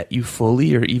really get you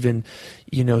fully or even,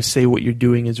 say what you're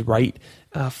doing is right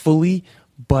fully.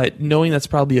 But knowing that's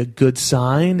probably a good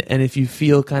sign. And if you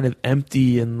feel kind of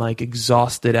empty and like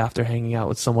exhausted after hanging out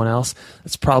with someone else,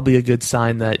 that's probably a good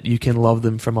sign that you can love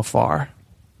them from afar.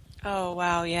 Oh,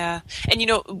 wow. Yeah.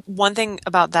 And one thing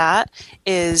about that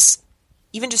is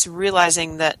even just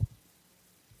realizing that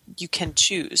you can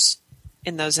choose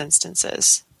in those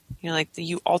instances, like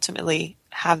you ultimately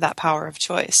have that power of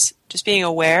choice. Just being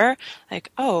aware,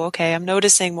 like, oh, okay, I'm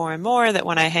noticing more and more that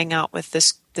when I hang out with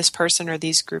this person or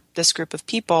this group of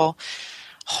people,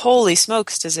 holy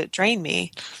smokes, does it drain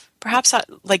me? Perhaps,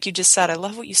 like you just said, I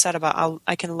love what you said about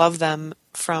I can love them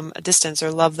from a distance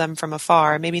or love them from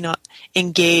afar. Maybe not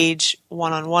engage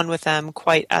one-on-one with them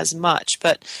quite as much,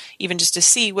 but even just to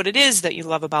see what it is that you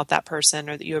love about that person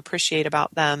or that you appreciate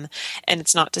about them. And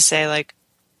it's not to say like,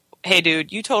 hey,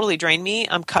 dude, you totally drain me.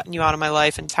 I'm cutting you out of my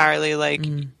life entirely. Like,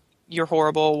 you're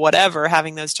horrible, whatever,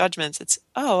 having those judgments. It's,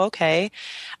 oh, okay.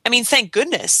 I mean, thank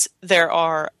goodness there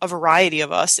are a variety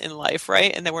of us in life,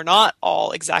 right? And that we're not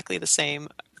all exactly the same,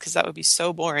 because that would be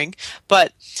so boring.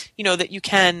 But, that you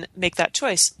can make that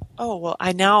choice. Oh, well,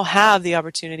 I now have the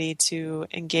opportunity to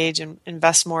engage and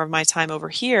invest more of my time over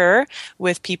here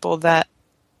with people that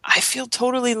I feel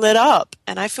totally lit up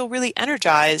and I feel really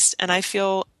energized and I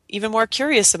feel even more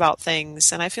curious about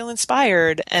things and I feel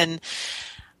inspired and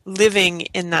living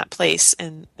in that place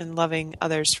and loving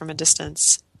others from a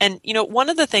distance. And, one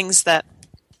of the things that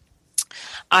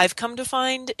I've come to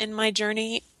find in my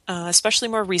journey, especially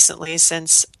more recently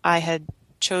since I had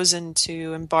chosen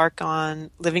to embark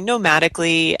on living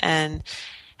nomadically and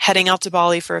heading out to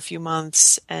Bali for a few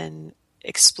months and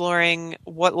exploring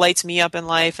what lights me up in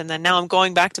life. And then now I'm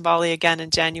going back to Bali again in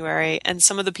January. And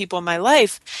some of the people in my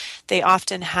life, they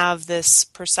often have this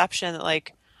perception that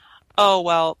like, oh,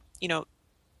 well,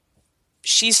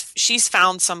 she's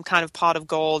found some kind of pot of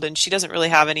gold and she doesn't really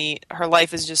have any, her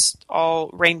life is just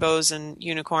all rainbows and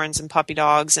unicorns and puppy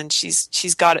dogs. And she's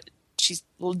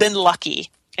been lucky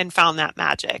and found that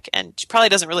magic. And she probably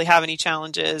doesn't really have any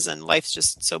challenges and life's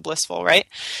just so blissful, right?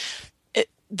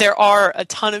 There are a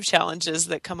ton of challenges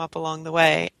that come up along the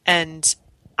way. And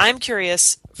I'm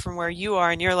curious from where you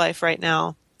are in your life right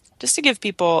now, just to give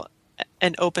people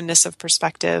an openness of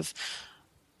perspective,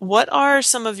 what are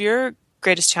some of your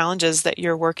greatest challenges that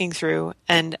you're working through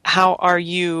and how are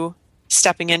you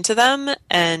stepping into them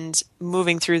and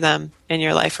moving through them in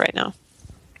your life right now?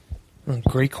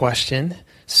 Great question.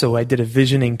 So I did a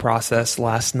visioning process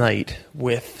last night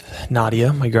with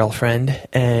Nadia, my girlfriend,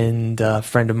 and a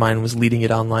friend of mine was leading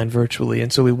it online virtually.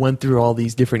 And so we went through all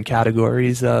these different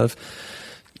categories of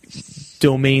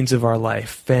domains of our life: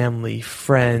 family,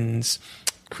 friends,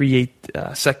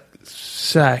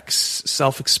 sex,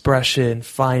 self-expression,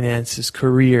 finances,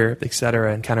 career,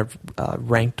 etc., and kind of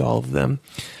ranked all of them.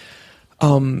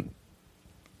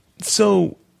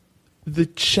 So the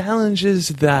challenges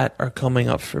that are coming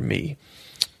up for me,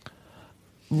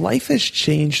 life has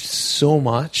changed so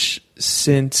much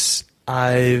since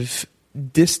I've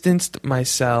distanced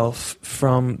myself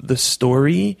from the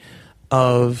story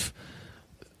of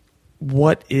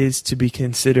what is to be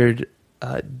considered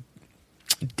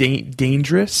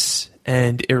dangerous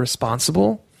and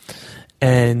irresponsible,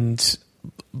 and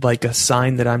like a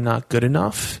sign that I'm not good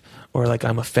enough or like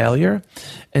I'm a failure.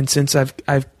 And since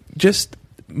I've just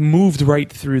moved right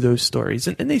through those stories,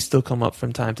 and they still come up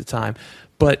from time to time,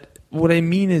 but what I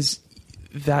mean is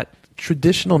that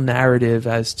traditional narrative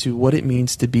as to what it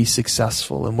means to be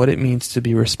successful and what it means to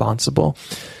be responsible,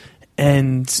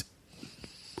 and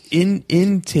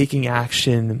in taking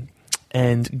action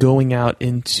and going out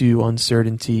into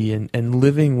uncertainty and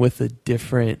living with a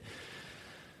different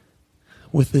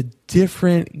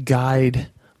guide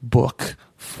book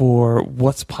for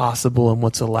what's possible and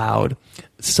what's allowed.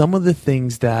 Some of the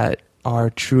things that are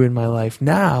true in my life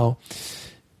now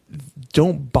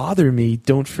don't bother me,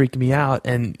 don't freak me out.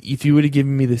 And if you would have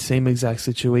given me the same exact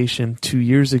situation 2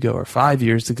 years ago or 5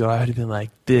 years ago, I would have been like,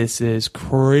 this is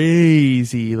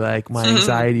crazy. Like my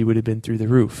anxiety would have been through the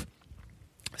roof.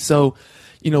 So,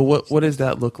 what does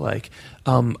that look like?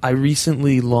 I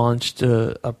recently launched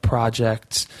a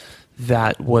project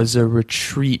that was a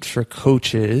retreat for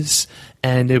coaches,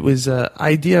 and it was an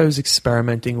idea I was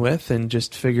experimenting with and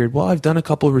just figured, well, I've done a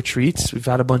couple of retreats. We've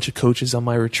had a bunch of coaches on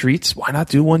my retreats. Why not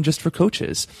do one just for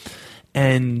coaches?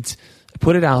 And I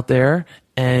put it out there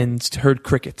and heard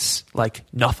crickets, like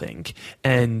nothing.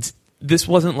 And this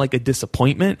wasn't like a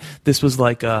disappointment. This was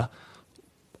like a,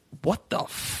 what the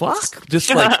fuck?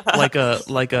 Just like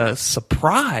a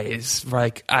surprise.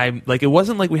 It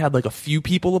wasn't like we had like a few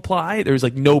people apply. There was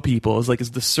like no people. It was like,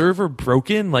 is the server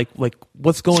broken? Like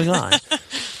what's going on?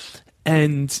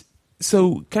 And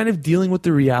so kind of dealing with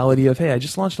the reality of, hey, I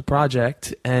just launched a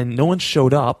project and no one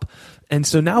showed up. And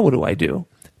so now what do I do?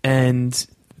 And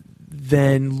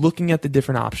then looking at the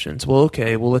different options. Well,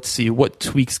 okay, let's see. What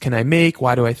tweaks can I make?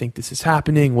 Why do I think this is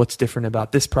happening? What's different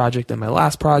about this project than my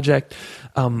last project?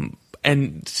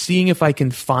 And seeing if I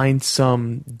can find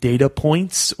some data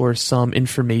points or some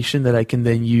information that I can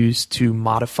then use to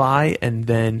modify and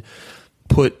then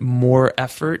put more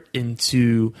effort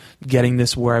into getting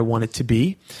this where I want it to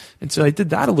be. And so I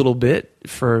did that a little bit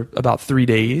for about 3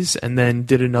 days, and then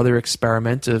did another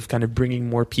experiment of kind of bringing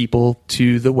more people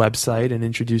to the website and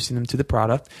introducing them to the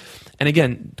product. And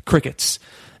again, crickets.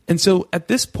 And so at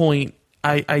this point,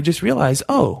 I just realized,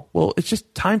 it's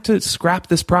just time to scrap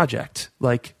this project.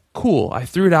 Like, cool. I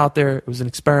threw it out there. It was an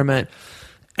experiment,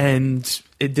 and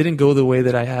it didn't go the way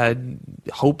that I had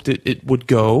hoped it would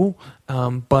go.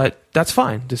 But that's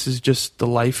fine. This is just the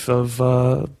life of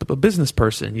a business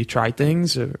person. You try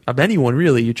things, or of anyone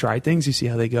really. You try things, you see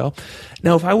how they go.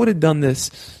 Now, if I would have done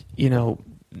this,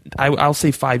 I'll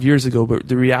say 5 years ago, but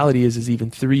the reality is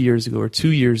even 3 years ago or 2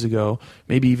 years ago,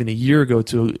 maybe even a year ago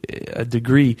to a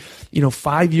degree,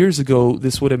 5 years ago,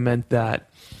 this would have meant that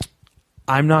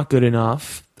I'm not good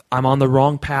enough. I'm on the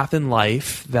wrong path in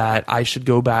life, that I should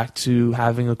go back to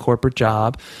having a corporate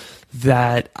job,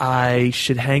 that I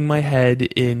should hang my head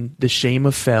in the shame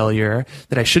of failure,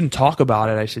 that I shouldn't talk about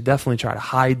it. I should definitely try to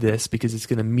hide this because it's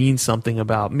going to mean something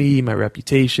about me, my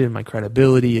reputation, my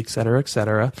credibility, et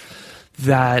cetera,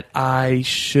 that I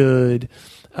should...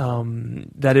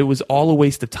 that it was all a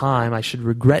waste of time. I should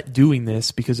regret doing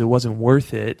this because it wasn't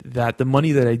worth it. That the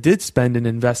money that I did spend in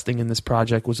investing in this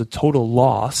project was a total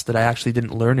loss, that I actually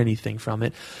didn't learn anything from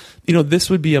it. This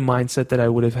would be a mindset that I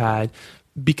would have had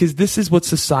because this is what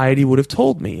society would have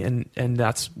told me, and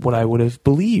that's what I would have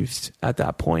believed at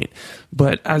that point.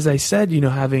 But as I said,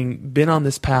 having been on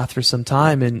this path for some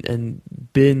time and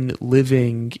been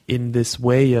living in this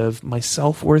way of my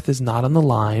self-worth is not on the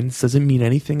line. This doesn't mean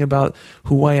anything about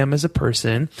who I am as a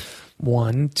person.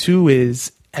 1. 2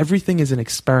 is everything is an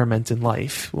experiment in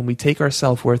life. When we take our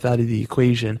self-worth out of the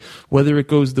equation, whether it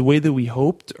goes the way that we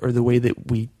hoped or the way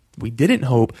that we didn't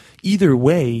hope, either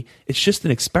way, it's just an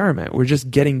experiment. We're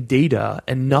just getting data,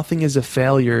 and nothing is a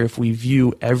failure if we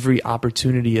view every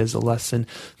opportunity as a lesson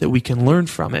that we can learn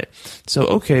from it. So,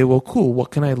 okay, well, cool.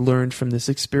 What can I learn from this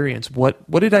experience? What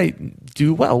did I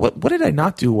do well? What did I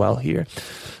not do well here?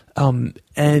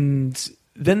 And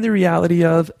then the reality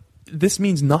of this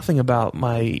means nothing about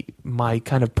my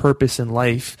kind of purpose in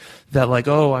life, that like,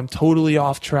 oh, I'm totally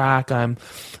off track,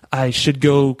 I should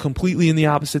go completely in the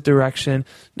opposite direction.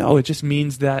 No, it just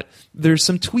means that there's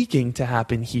some tweaking to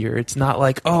happen here. It's not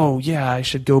like, oh yeah, I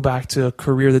should go back to a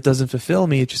career that doesn't fulfill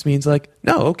me. It just means like,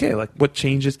 no, okay, like what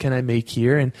changes can I make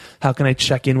here, and how can I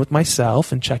check in with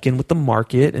myself and check in with the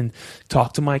market and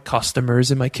talk to my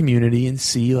customers in my community and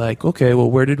see like, okay,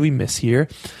 well, where did we miss here?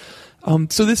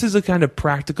 So this is a kind of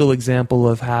practical example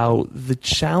of how the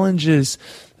challenges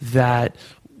that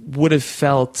would have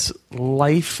felt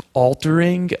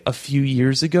life-altering a few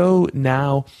years ago,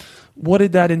 now, what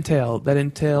did that entail? That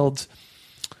entailed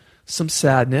some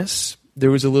sadness. There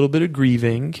was a little bit of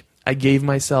grieving. I gave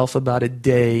myself about a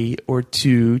day or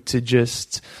two to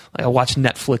just, like, I watched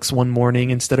Netflix one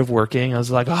morning instead of working. I was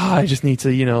like, I just need to,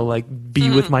 be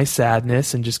with my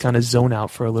sadness and just kind of zone out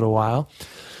for a little while.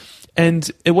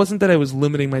 And it wasn't that I was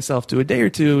limiting myself to a day or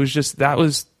two. It was just that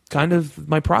was kind of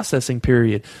my processing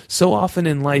period. So often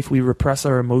in life, we repress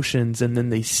our emotions and then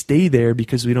they stay there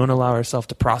because we don't allow ourselves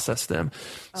to process them.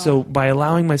 So by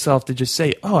allowing myself to just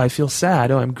say, I feel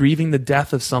sad. I'm grieving the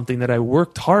death of something that I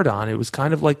worked hard on. It was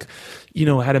kind of like,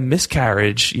 I had a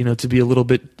miscarriage, to be a little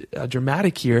bit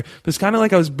dramatic here. But it's kind of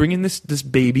like I was bringing this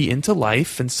baby into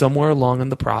life, and somewhere along in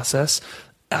the process,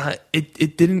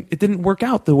 it didn't work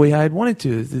out the way I had wanted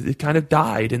to. It kind of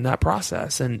died in that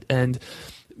process, and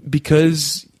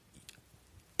because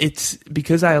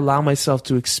I allow myself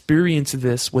to experience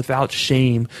this without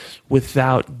shame,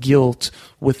 without guilt,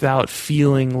 without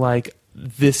feeling like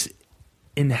this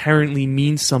inherently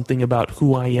means something about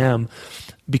who I am.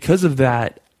 Because of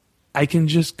that, I can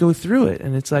just go through it,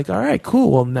 and it's like, all right,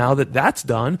 cool. Well, now that that's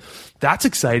done, that's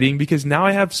exciting because now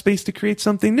I have space to create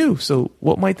something new. So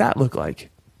what might that look like?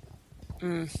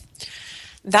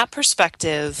 That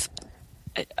perspective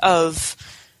of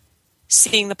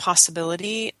seeing the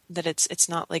possibility that it's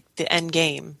not like the end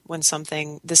game when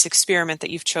this experiment that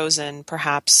you've chosen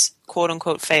perhaps quote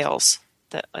unquote fails,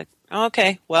 that like,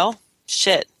 okay, well,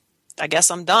 shit, I guess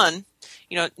I'm done.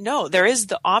 No, there is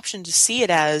the option to see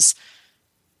it as,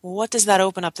 well, what does that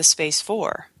open up the space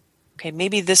for? Okay,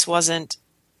 maybe this wasn't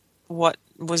what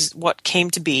came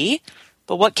to be,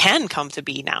 but what can come to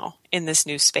be now in this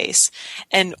new space.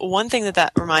 And one thing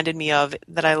that reminded me of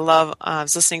that I love, I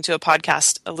was listening to a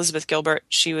podcast, Elizabeth Gilbert,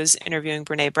 she was interviewing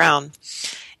Brene Brown,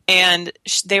 and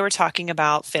they were talking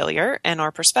about failure and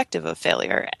our perspective of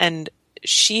failure. And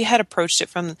she had approached it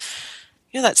from,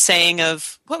 that saying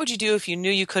of, what would you do if you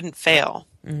knew you couldn't fail?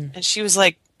 And she was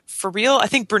like, for real? I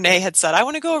think Brene had said, I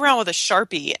want to go around with a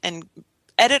Sharpie and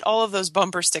edit all of those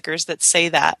bumper stickers that say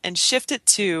that and shift it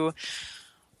to,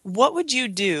 what would you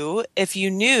do if you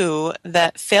knew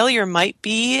that failure might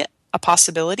be a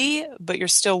possibility, but you're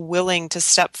still willing to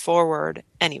step forward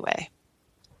anyway?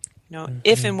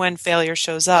 If and when failure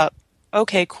shows up,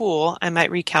 okay, cool, I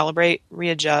might recalibrate,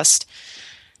 readjust,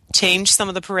 change some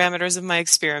of the parameters of my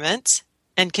experiment,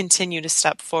 and continue to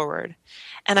step forward.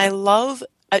 And I love,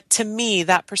 to me,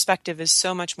 that perspective is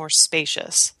so much more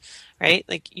spacious, right?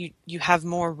 Like you have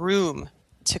more room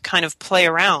to kind of play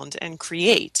around and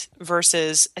create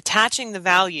versus attaching the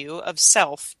value of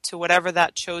self to whatever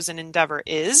that chosen endeavor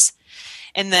is.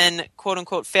 And then quote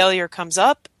unquote failure comes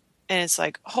up and it's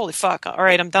like, holy fuck, all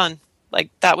right, I'm done. Like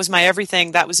that was my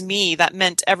everything. That was me. That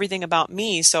meant everything about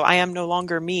me. So I am no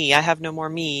longer me. I have no more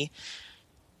me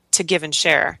to give and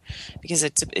share because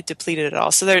it depleted it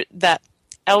all. So that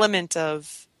element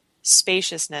of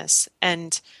spaciousness.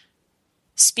 And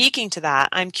speaking to that,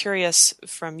 I'm curious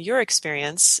from your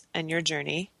experience and your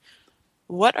journey,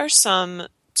 what are some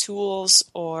tools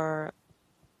or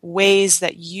ways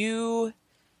that you,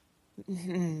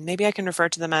 maybe I can refer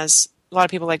to them as, a lot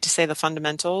of people like to say the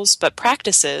fundamentals, but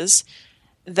practices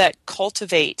that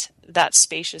cultivate that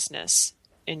spaciousness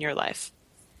in your life?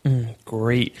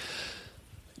 Great.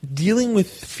 Dealing with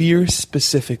fear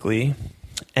specifically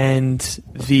and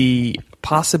the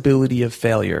possibility of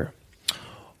failure,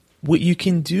 what you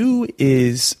can do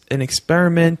is an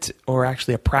experiment or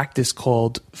actually a practice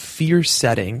called fear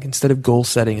setting. Instead of goal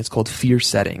setting, it's called fear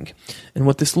setting. And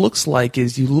what this looks like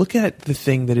is you look at the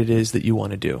thing that it is that you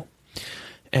want to do.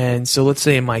 And so let's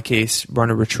say in my case, run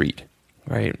a retreat,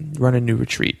 right? Run a new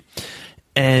retreat.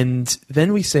 And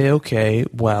then we say, okay,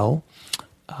 well,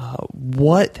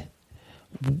 what's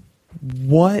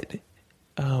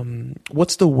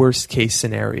the worst case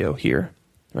scenario here?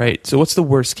 Right. So what's the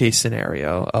worst case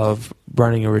scenario of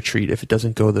running a retreat if it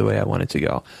doesn't go the way I want it to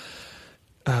go?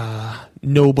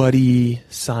 Nobody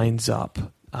signs up.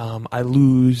 I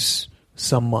lose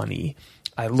some money.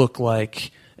 I look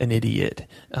like an idiot.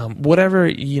 Whatever,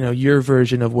 your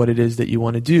version of what it is that you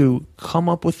want to do, come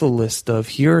up with a list of,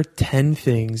 here are 10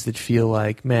 things that feel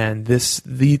like, man,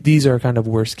 these are kind of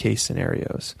worst case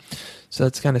scenarios. So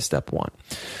that's kind of step one.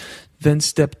 Then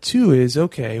step two is,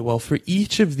 okay, well, for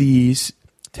each of these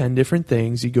 10 different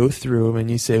things, you go through them and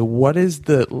you say,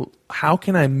 how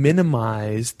can I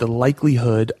minimize the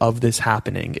likelihood of this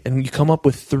happening? And you come up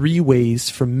with 3 ways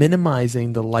for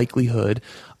minimizing the likelihood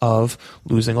of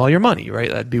losing all your money, right?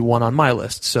 That'd be one on my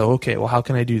list. So, okay, well, how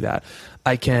can I do that?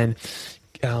 I can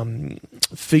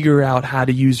figure out how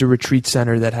to use a retreat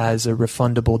center that has a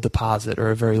refundable deposit or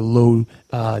a very low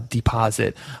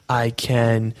deposit. I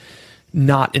can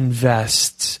not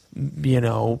invest,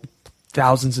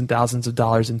 thousands and thousands of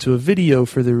dollars into a video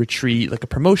for the retreat, like a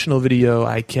promotional video.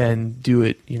 I can do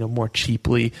it, more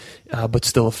cheaply, but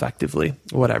still effectively,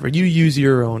 whatever. You use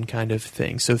your own kind of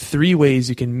thing. So 3 ways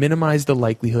you can minimize the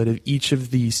likelihood of each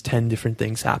of these 10 different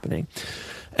things happening.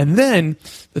 And then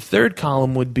the third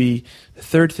column would be, the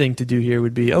third thing to do here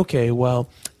would be, okay, well,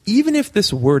 even if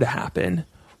this were to happen,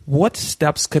 what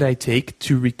steps could I take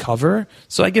to recover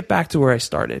so I get back to where I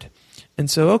started? And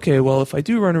so, okay, well, if I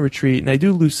do run a retreat and I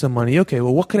do lose some money, okay,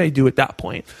 well, what could I do at that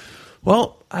point?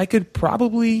 Well, I could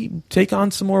probably take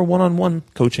on some more one-on-one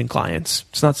coaching clients.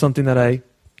 It's not something that I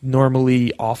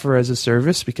normally offer as a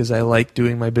service because I like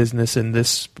doing my business in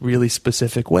this really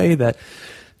specific way that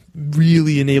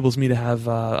really enables me to have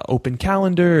open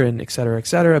calendar and et cetera, et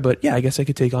cetera. But yeah, I guess I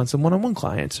could take on some one-on-one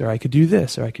clients, or I could do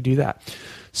this, or I could do that.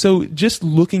 So just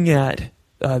looking at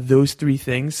those 3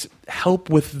 things help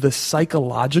with the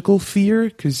psychological fear,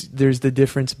 because there's the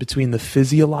difference between the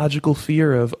physiological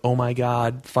fear of, oh my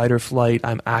God, fight or flight,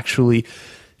 I'm actually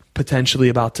potentially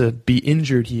about to be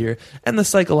injured here, and the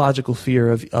psychological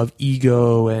fear of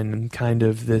ego and kind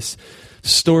of this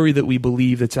story that we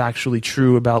believe that's actually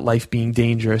true about life being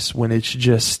dangerous when it's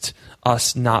just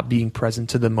us not being present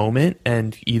to the moment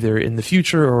and either in the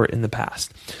future or in the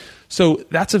past. So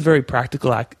that's a very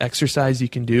practical exercise you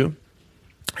can do.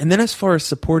 And then as far as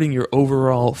supporting your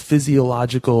overall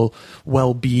physiological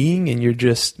well-being and your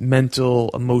just mental,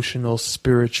 emotional,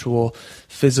 spiritual,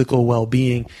 physical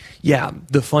well-being,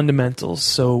 the fundamentals.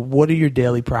 So what are your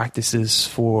daily practices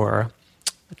for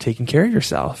taking care of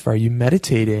yourself? Are you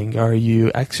meditating? Are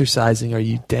you exercising? Are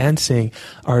you dancing?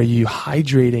 Are you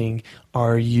hydrating?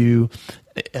 Are you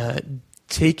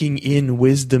taking in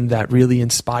wisdom that really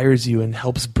inspires you and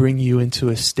helps bring you into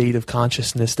a state of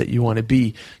consciousness that you want to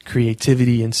be?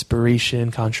 Creativity,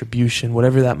 inspiration, contribution,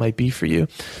 whatever that might be for you.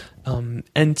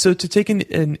 And so to take an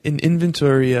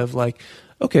inventory of like,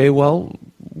 okay, well,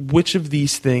 which of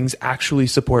these things actually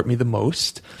support me the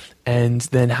most? And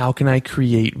then how can I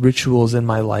create rituals in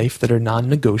my life that are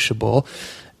non-negotiable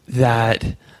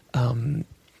that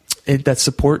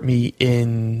support me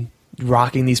in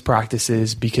rocking these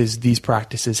practices, because these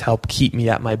practices help keep me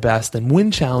at my best. And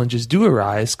when challenges do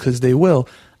arise, because they will,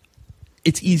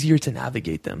 it's easier to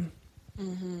navigate them.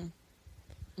 Mm-hmm.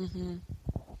 Mm-hmm.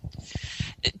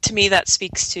 To me, that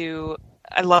speaks to,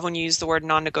 I love when you use the word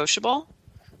non-negotiable,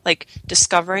 like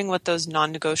discovering what those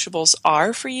non-negotiables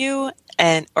are for you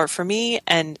or for me,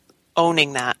 and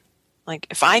owning that. Like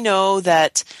if I know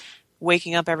that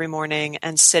waking up every morning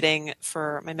and sitting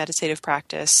for my meditative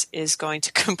practice is going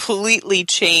to completely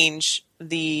change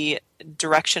the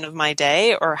direction of my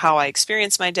day or how I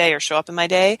experience my day or show up in my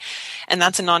day, and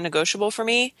that's a non-negotiable for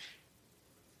me,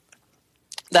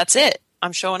 that's it.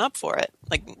 I'm showing up for it.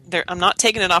 Like I'm not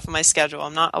taking it off of my schedule.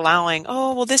 I'm not allowing,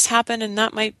 oh, well, this happened and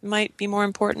that might be more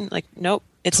important. Like, nope.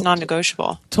 It's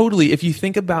non-negotiable. Totally. If you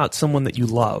think about someone that you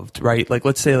loved, right? Like,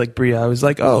 let's say like Bria, I was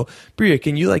like, oh, Bria,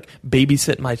 can you like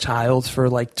babysit my child for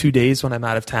like 2 days when I'm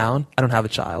out of town? I don't have a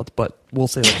child, but we'll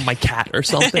say like my cat or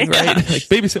something, right? Yeah. Like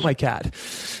babysit my cat.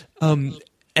 And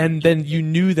then you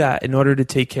knew that in order to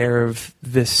take care of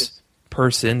this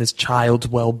person, this child's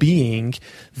well-being,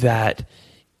 that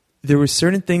there were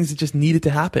certain things that just needed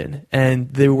to happen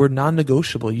and they were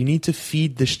non-negotiable. You need to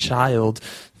feed this child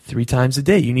 3 times a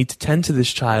day. You need to tend to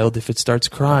this child. If it starts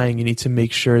crying, you need to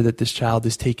make sure that this child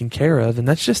is taken care of. And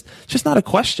that's just not a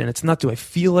question. It's not, do I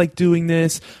feel like doing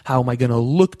this? How am I going to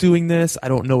look doing this? I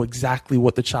don't know exactly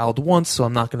what the child wants, so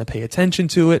I'm not going to pay attention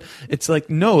to it. It's like,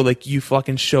 no, like you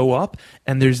fucking show up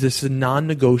and there's this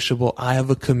non-negotiable, I have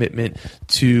a commitment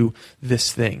to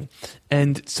this thing.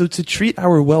 And so to treat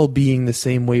our well-being the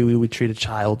same way we would treat a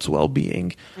child's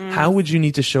well-being, how would you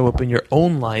need to show up in your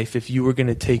own life if you were going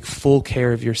to take full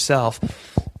care of yourself?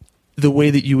 the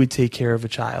way that you would take care of a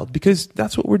child, because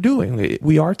that's what we're doing.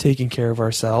 We are taking care of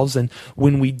ourselves, and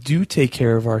when we do take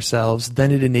care of ourselves,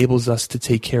 then it enables us to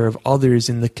take care of others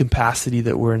in the capacity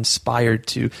that we're inspired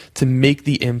to make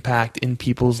the impact in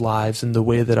people's lives in the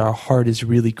way that our heart is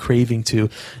really craving to,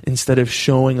 instead of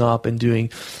showing up and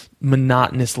doing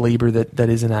monotonous labor that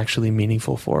isn't actually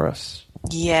meaningful for us.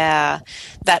 Yeah,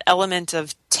 that element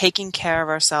of taking care of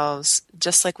ourselves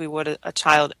just like we would a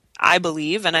child. I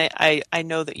believe, and I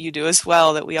know that you do as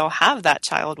well, that we all have that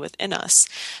child within us.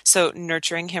 So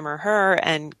nurturing him or her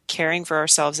and caring for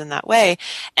ourselves in that way.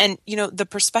 And, the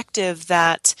perspective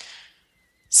that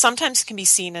sometimes can be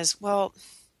seen as, well,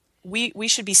 we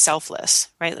should be selfless,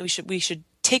 right? We should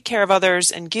take care of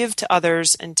others and give to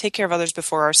others and take care of others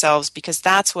before ourselves, because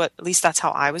at least that's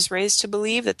how I was raised to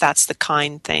believe, that that's the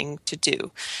kind thing to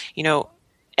do,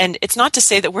 and it's not to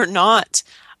say that we're not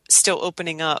still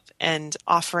opening up and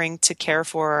offering to care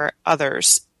for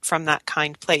others from that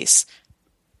kind place.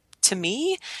 To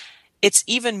me, it's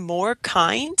even more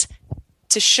kind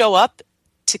to show up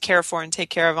to care for and take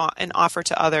care of and offer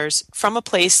to others from a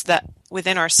place that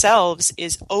within ourselves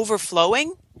is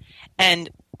overflowing and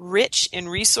rich in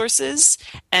resources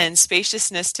and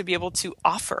spaciousness to be able to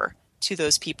offer to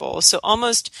those people. So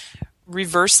almost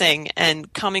reversing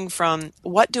and coming from,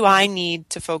 what do I need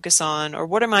to focus on, or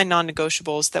what are my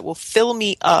non-negotiables that will fill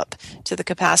me up to the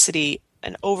capacity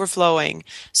and overflowing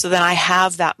so that I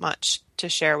have that much to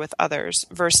share with others,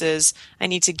 versus I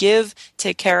need to give,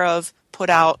 take care of, put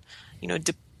out,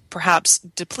 perhaps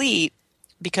deplete,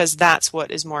 because that's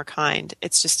what is more kind.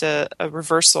 It's just a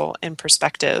reversal in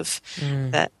perspective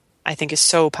that I think is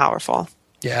so powerful.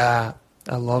 Yeah,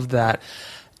 I love that.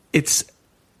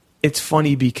 It's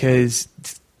funny because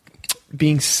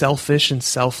being selfish and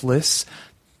selfless,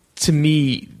 to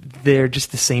me, they're just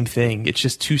the same thing. It's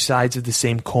just two sides of the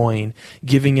same coin.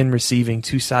 Giving and receiving,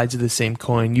 two sides of the same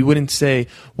coin. You wouldn't say,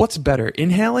 what's better,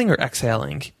 inhaling or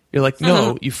exhaling? You're like,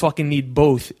 no, you fucking need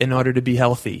both in order to be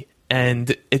healthy.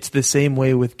 And it's the same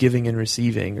way with giving and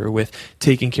receiving, or with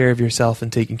taking care of yourself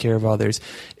and taking care of others.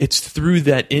 It's through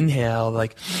that inhale,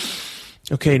 like,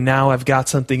 okay, now I've got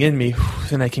something in me,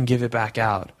 then I can give it back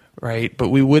out. Right? But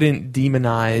we wouldn't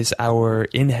demonize our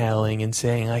inhaling and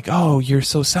saying like, oh, you're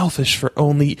so selfish for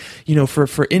only,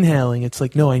 for inhaling. It's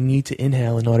like, no, I need to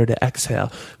inhale in order to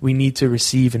exhale. We need to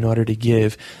receive in order to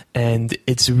give. And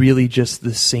it's really just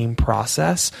the same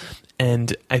process.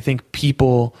 And I think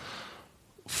people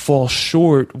fall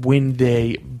short when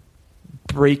they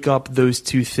break up those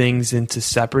two things into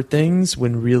separate things,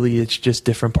 when really it's just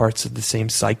different parts of the same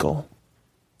cycle.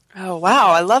 Oh,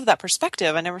 wow. I love that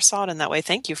perspective. I never saw it in that way.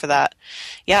 Thank you for that.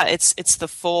 Yeah, it's the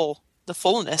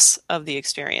fullness of the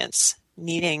experience,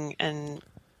 needing, and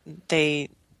the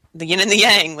yin and the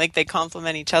yang, like they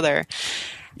complement each other.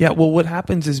 Yeah, well, what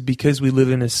happens is, because we live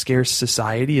in a scarce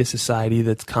society, a society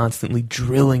that's constantly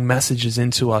drilling messages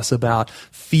into us about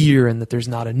fear and that there's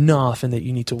not enough and that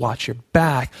you need to watch your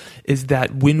back, is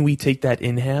that when we take that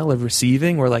inhale of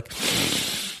receiving, we're like,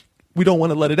 we don't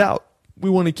want to let it out. We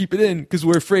want to keep it in because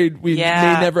we're afraid we may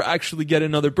never actually get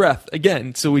another breath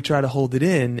again. So we try to hold it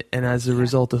in. And as a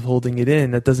result of holding it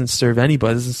in, that doesn't serve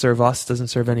anybody, doesn't serve us, doesn't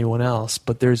serve anyone else.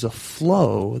 But there's a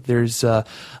flow, there's a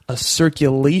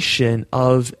circulation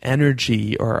of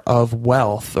energy or of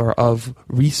wealth or of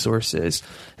resources.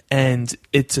 And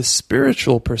it's a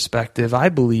spiritual perspective, I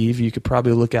believe. You could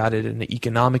probably look at it in an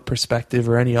economic perspective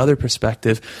or any other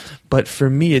perspective. But for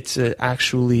me, it's a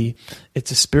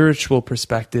spiritual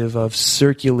perspective of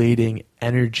circulating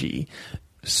energy,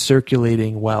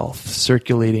 circulating wealth,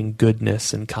 circulating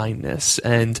goodness and kindness.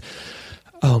 And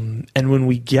when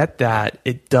we get that,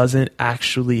 it doesn't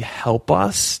actually help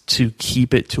us to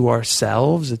keep it to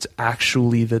ourselves. It's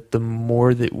actually that the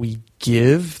more that we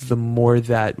give, the more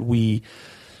that we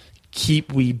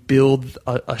build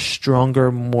a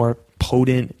stronger, more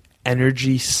potent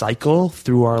energy cycle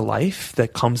through our life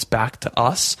that comes back to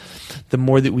us. The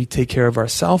more that we take care of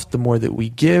ourselves, the more that we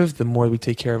give. The more we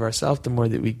take care of ourselves, the more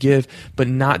that we give. But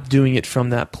not doing it from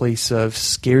that place of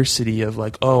scarcity, of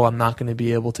like, oh, I'm not going to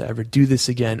be able to ever do this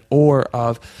again. Or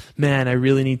of, man, I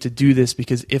really need to do this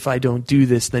because if I don't do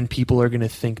this, then people are going to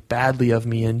think badly of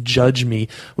me and judge me,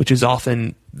 which is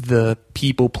often the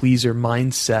people pleaser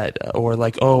mindset, or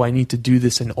like, oh, I need to do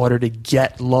this in order to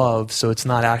get love. So it's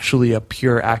not actually a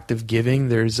pure act of giving.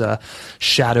 There's a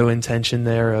shadow intention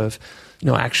there of,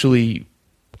 no, actually,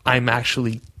 I'm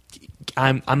actually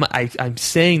I'm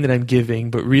saying that I'm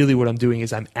giving, but really what I'm doing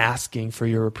is I'm asking for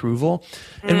your approval.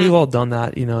 And we've all done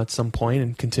that, at some point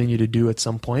and continue to do at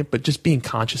some point, but just being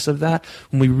conscious of that,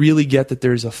 when we really get that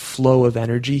there's a flow of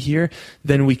energy here,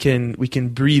 then we can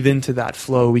breathe into that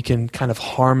flow. We can kind of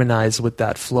harmonize with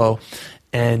that flow.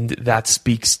 And that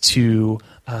speaks to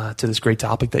this great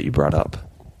topic that you brought up.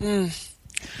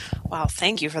 Wow.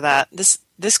 Thank you for that.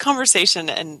 This conversation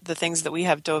and the things that we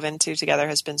have dove into together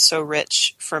has been so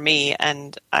rich for me,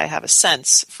 and I have a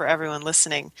sense for everyone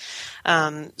listening.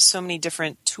 So many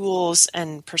different tools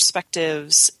and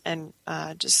perspectives and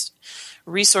just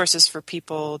resources for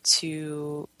people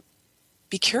to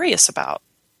be curious about.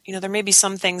 There may be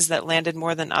some things that landed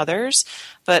more than others,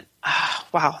 but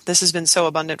wow, this has been so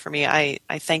abundant for me. I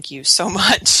thank you so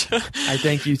much. I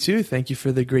thank you too. Thank you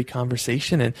for the great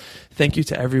conversation, and thank you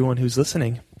to everyone who's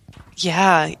listening.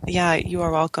 Yeah, you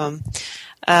are welcome.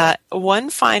 One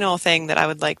final thing that I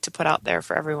would like to put out there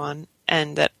for everyone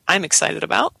and that I'm excited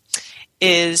about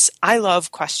is I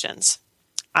love questions.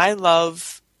 I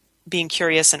love being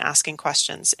curious and asking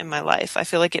questions in my life. I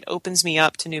feel like it opens me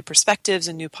up to new perspectives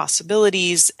and new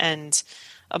possibilities and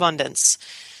abundance.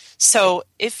 So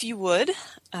if you would,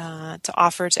 to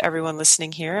offer to everyone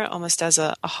listening here, almost as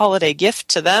a holiday gift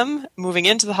to them, moving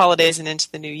into the holidays and into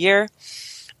the new year,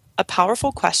 a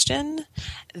powerful question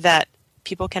that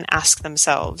people can ask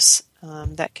themselves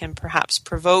that can perhaps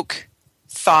provoke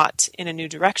thought in a new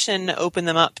direction, open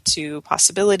them up to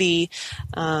possibility,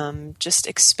 just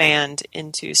expand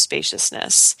into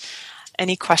spaciousness.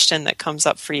 Any question that comes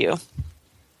up for you?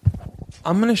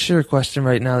 I'm going to share a question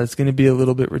right now that's going to be a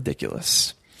little bit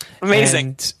ridiculous. Amazing.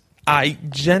 And I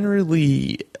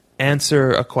generally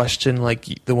answer a question like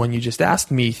the one you just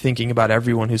asked me, thinking about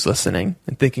everyone who's listening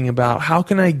and thinking about how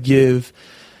can I give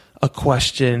a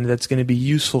question that's going to be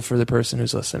useful for the person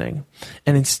who's listening.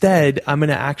 And instead, I'm going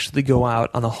to actually go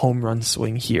out on a home run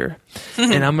swing here.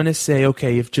 And I'm going to say,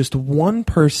 okay, if just one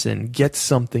person gets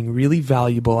something really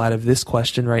valuable out of this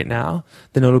question right now,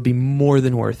 then it'll be more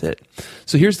than worth it.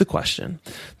 So here's the question.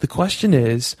 The question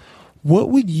is, what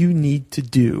would you need to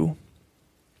do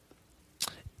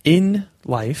in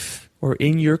life or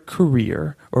in your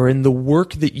career or in the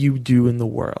work that you do in the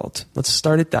world? Let's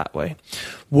start it that way.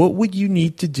 What would you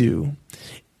need to do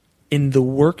in the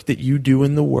work that you do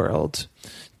in the world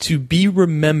to be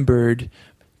remembered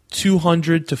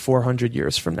 200 to 400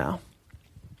 years from now?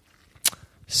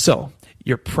 So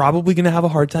you're probably going to have a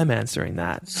hard time answering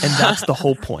that. And that's the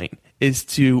whole point, is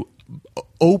to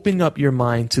open up your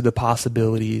mind to the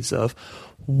possibilities of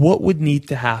what would need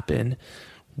to happen.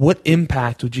 What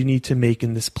impact would you need to make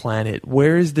in this planet?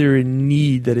 Where is there a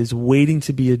need that is waiting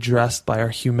to be addressed by our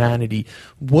humanity?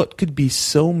 What could be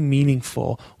so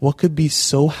meaningful? What could be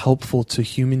so helpful to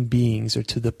human beings or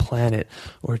to the planet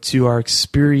or to our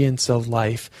experience of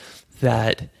life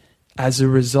that as a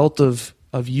result of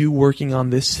you working on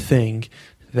this thing,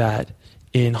 that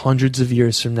in hundreds of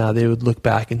years from now, they would look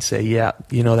back and say, yeah,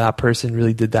 that person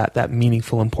really did that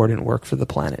meaningful, important work for the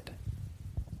planet?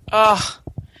 Oh,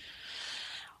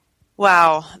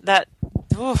 wow.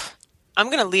 I'm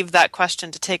going to leave that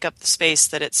question to take up the space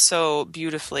that it so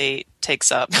beautifully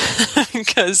takes up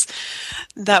because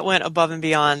that went above and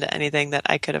beyond anything that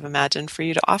I could have imagined for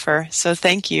you to offer. So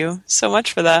thank you so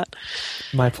much for that.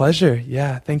 My pleasure.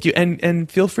 Yeah, thank you.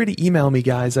 And feel free to email me,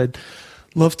 guys. I'd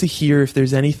love to hear if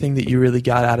there's anything that you really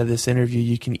got out of this interview.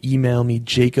 You can email me,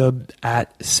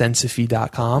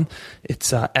 jacob@sensophy.com.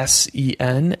 It's SENSOPHY.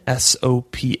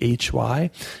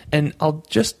 And I'll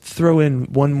just throw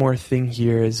in one more thing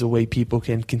here as a way people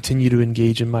can continue to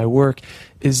engage in my work,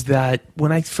 is that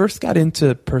when I first got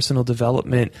into personal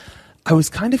development, I was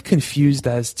kind of confused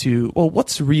as to, well,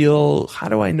 what's real? How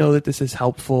do I know that this is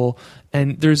helpful?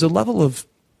 And there's a level of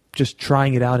just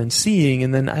trying it out and seeing.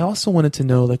 And then I also wanted to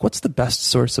know, what's the best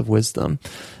source of wisdom?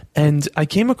 And I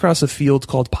came across a field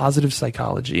called positive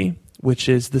psychology, which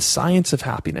is the science of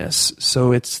happiness.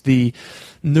 So it's the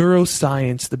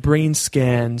neuroscience, the brain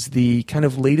scans, the kind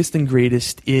of latest and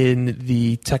greatest in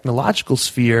the technological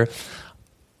sphere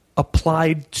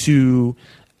applied to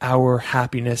our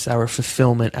happiness, our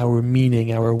fulfillment, our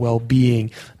meaning, our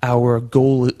well-being, our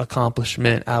goal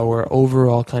accomplishment, our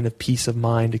overall kind of peace of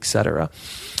mind, etc.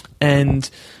 And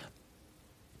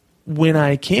when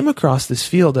I came across this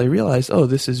field, I realized,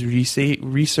 this is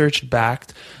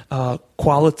research-backed,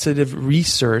 qualitative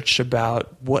research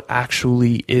about what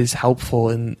actually is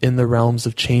helpful in the realms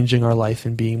of changing our life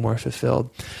and being more fulfilled.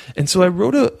 And so I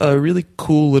wrote a really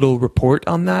cool little report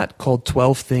on that called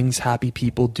 12 Things Happy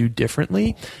People Do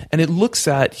Differently. And it looks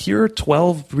at, here are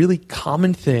 12 really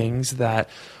common things that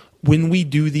when we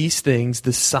do these things,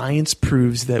 the science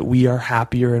proves that we are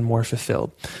happier and more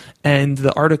fulfilled. And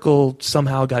the article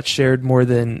somehow got shared more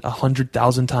than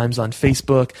 100,000 times on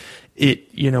Facebook. It,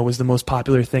 was the most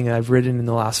popular thing I've written in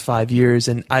the last 5 years,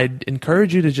 and I'd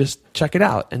encourage you to just check it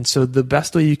out. And so the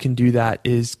best way you can do that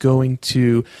is going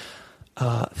to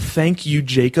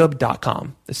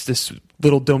thankyoujacob.com. It's this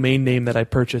little domain name that I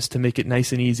purchased to make it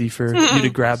nice and easy for you to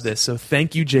grab this. So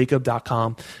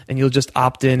thankyoujacob.com, and you'll just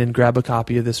opt in and grab a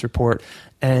copy of this report.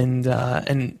 And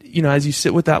as you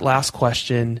sit with that last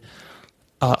question,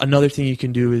 another thing you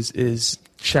can do is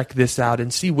check this out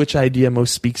and see which idea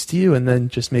most speaks to you, and then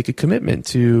just make a commitment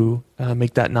to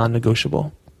make that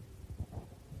non-negotiable.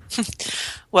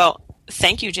 Well,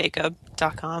 thank you,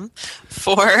 Jacob.com,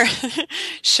 for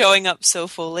showing up so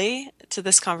fully to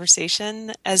this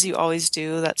conversation, as you always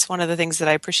do. That's one of the things that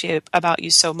I appreciate about you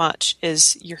so much,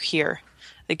 is you're here.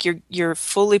 Like you're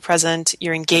fully present,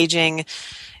 you're engaging,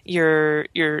 you're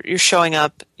showing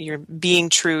up, you're being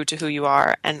true to who you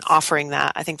are and offering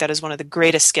that. I think that is one of the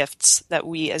greatest gifts that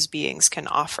we as beings can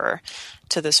offer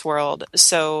to this world.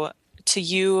 So to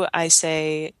you, I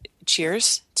say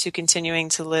cheers to continuing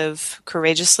to live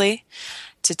courageously,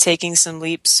 to taking some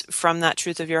leaps from that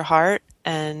truth of your heart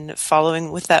and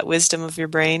following with that wisdom of your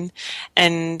brain,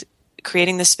 and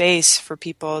creating the space for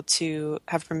people to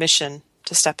have permission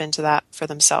to step into that for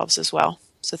themselves as well.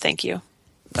 So thank you.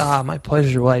 My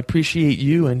pleasure. Well, I appreciate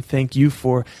you, and thank you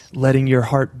for letting your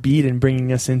heart beat and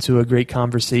bringing us into a great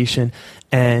conversation.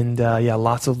 And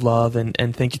lots of love,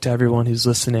 and thank you to everyone who's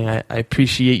listening. I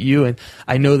appreciate you, and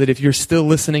I know that if you're still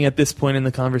listening at this point in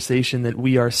the conversation, that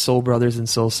we are soul brothers and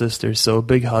soul sisters. So a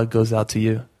big hug goes out to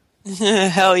you.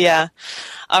 Hell yeah.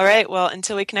 All right. Well,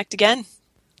 until we connect again.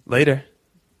 Later.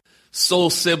 Soul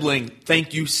sibling,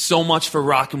 thank you so much for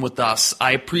rocking with us.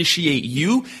 I appreciate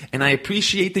you, and I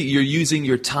appreciate that you're using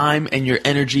your time and your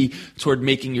energy toward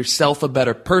making yourself a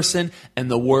better person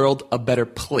and the world a better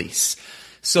place.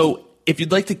 So if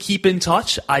you'd like to keep in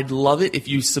touch, I'd love it if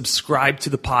you subscribe to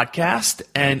the podcast,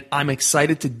 and I'm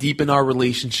excited to deepen our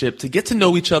relationship, to get to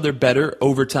know each other better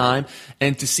over time,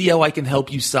 and to see how I can help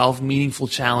you solve meaningful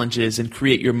challenges and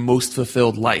create your most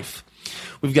fulfilled life.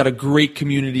 We've got a great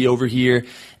community over here,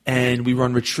 and we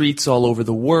run retreats all over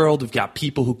the world. We've got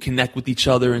people who connect with each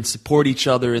other and support each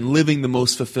other in living the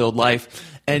most fulfilled life.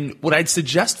 And what I'd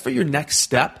suggest for your next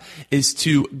step is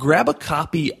to grab a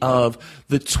copy of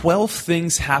The 12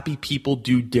 Things Happy People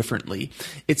Do Differently.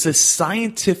 It's a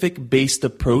scientific-based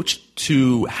approach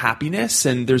to happiness,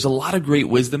 and there's a lot of great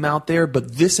wisdom out there,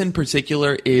 but this in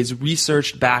particular is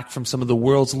researched back from some of the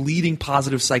world's leading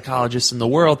positive psychologists in the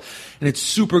world, and it's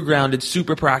super grounded,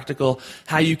 super practical,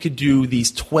 how you could do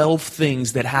these 12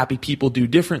 things that happy people do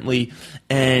differently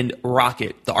and rock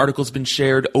it. The article's been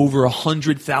shared over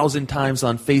 100,000 times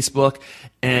on Facebook,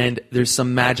 and there's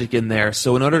some magic in there.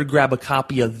 So in order to grab a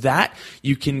copy of that,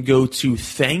 you can go to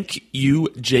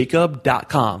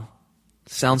thankyoujacob.com.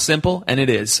 Sounds simple, and it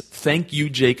is.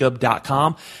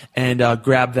 Thankyoujacob.com, and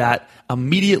grab that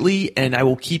immediately, and I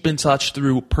will keep in touch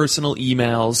through personal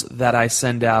emails that I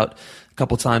send out a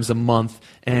couple times a month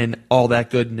and all that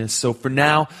goodness. So for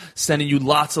now, sending you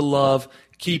lots of love.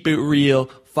 Keep it real.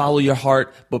 Follow your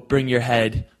heart, but bring your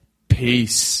head.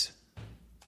 Peace.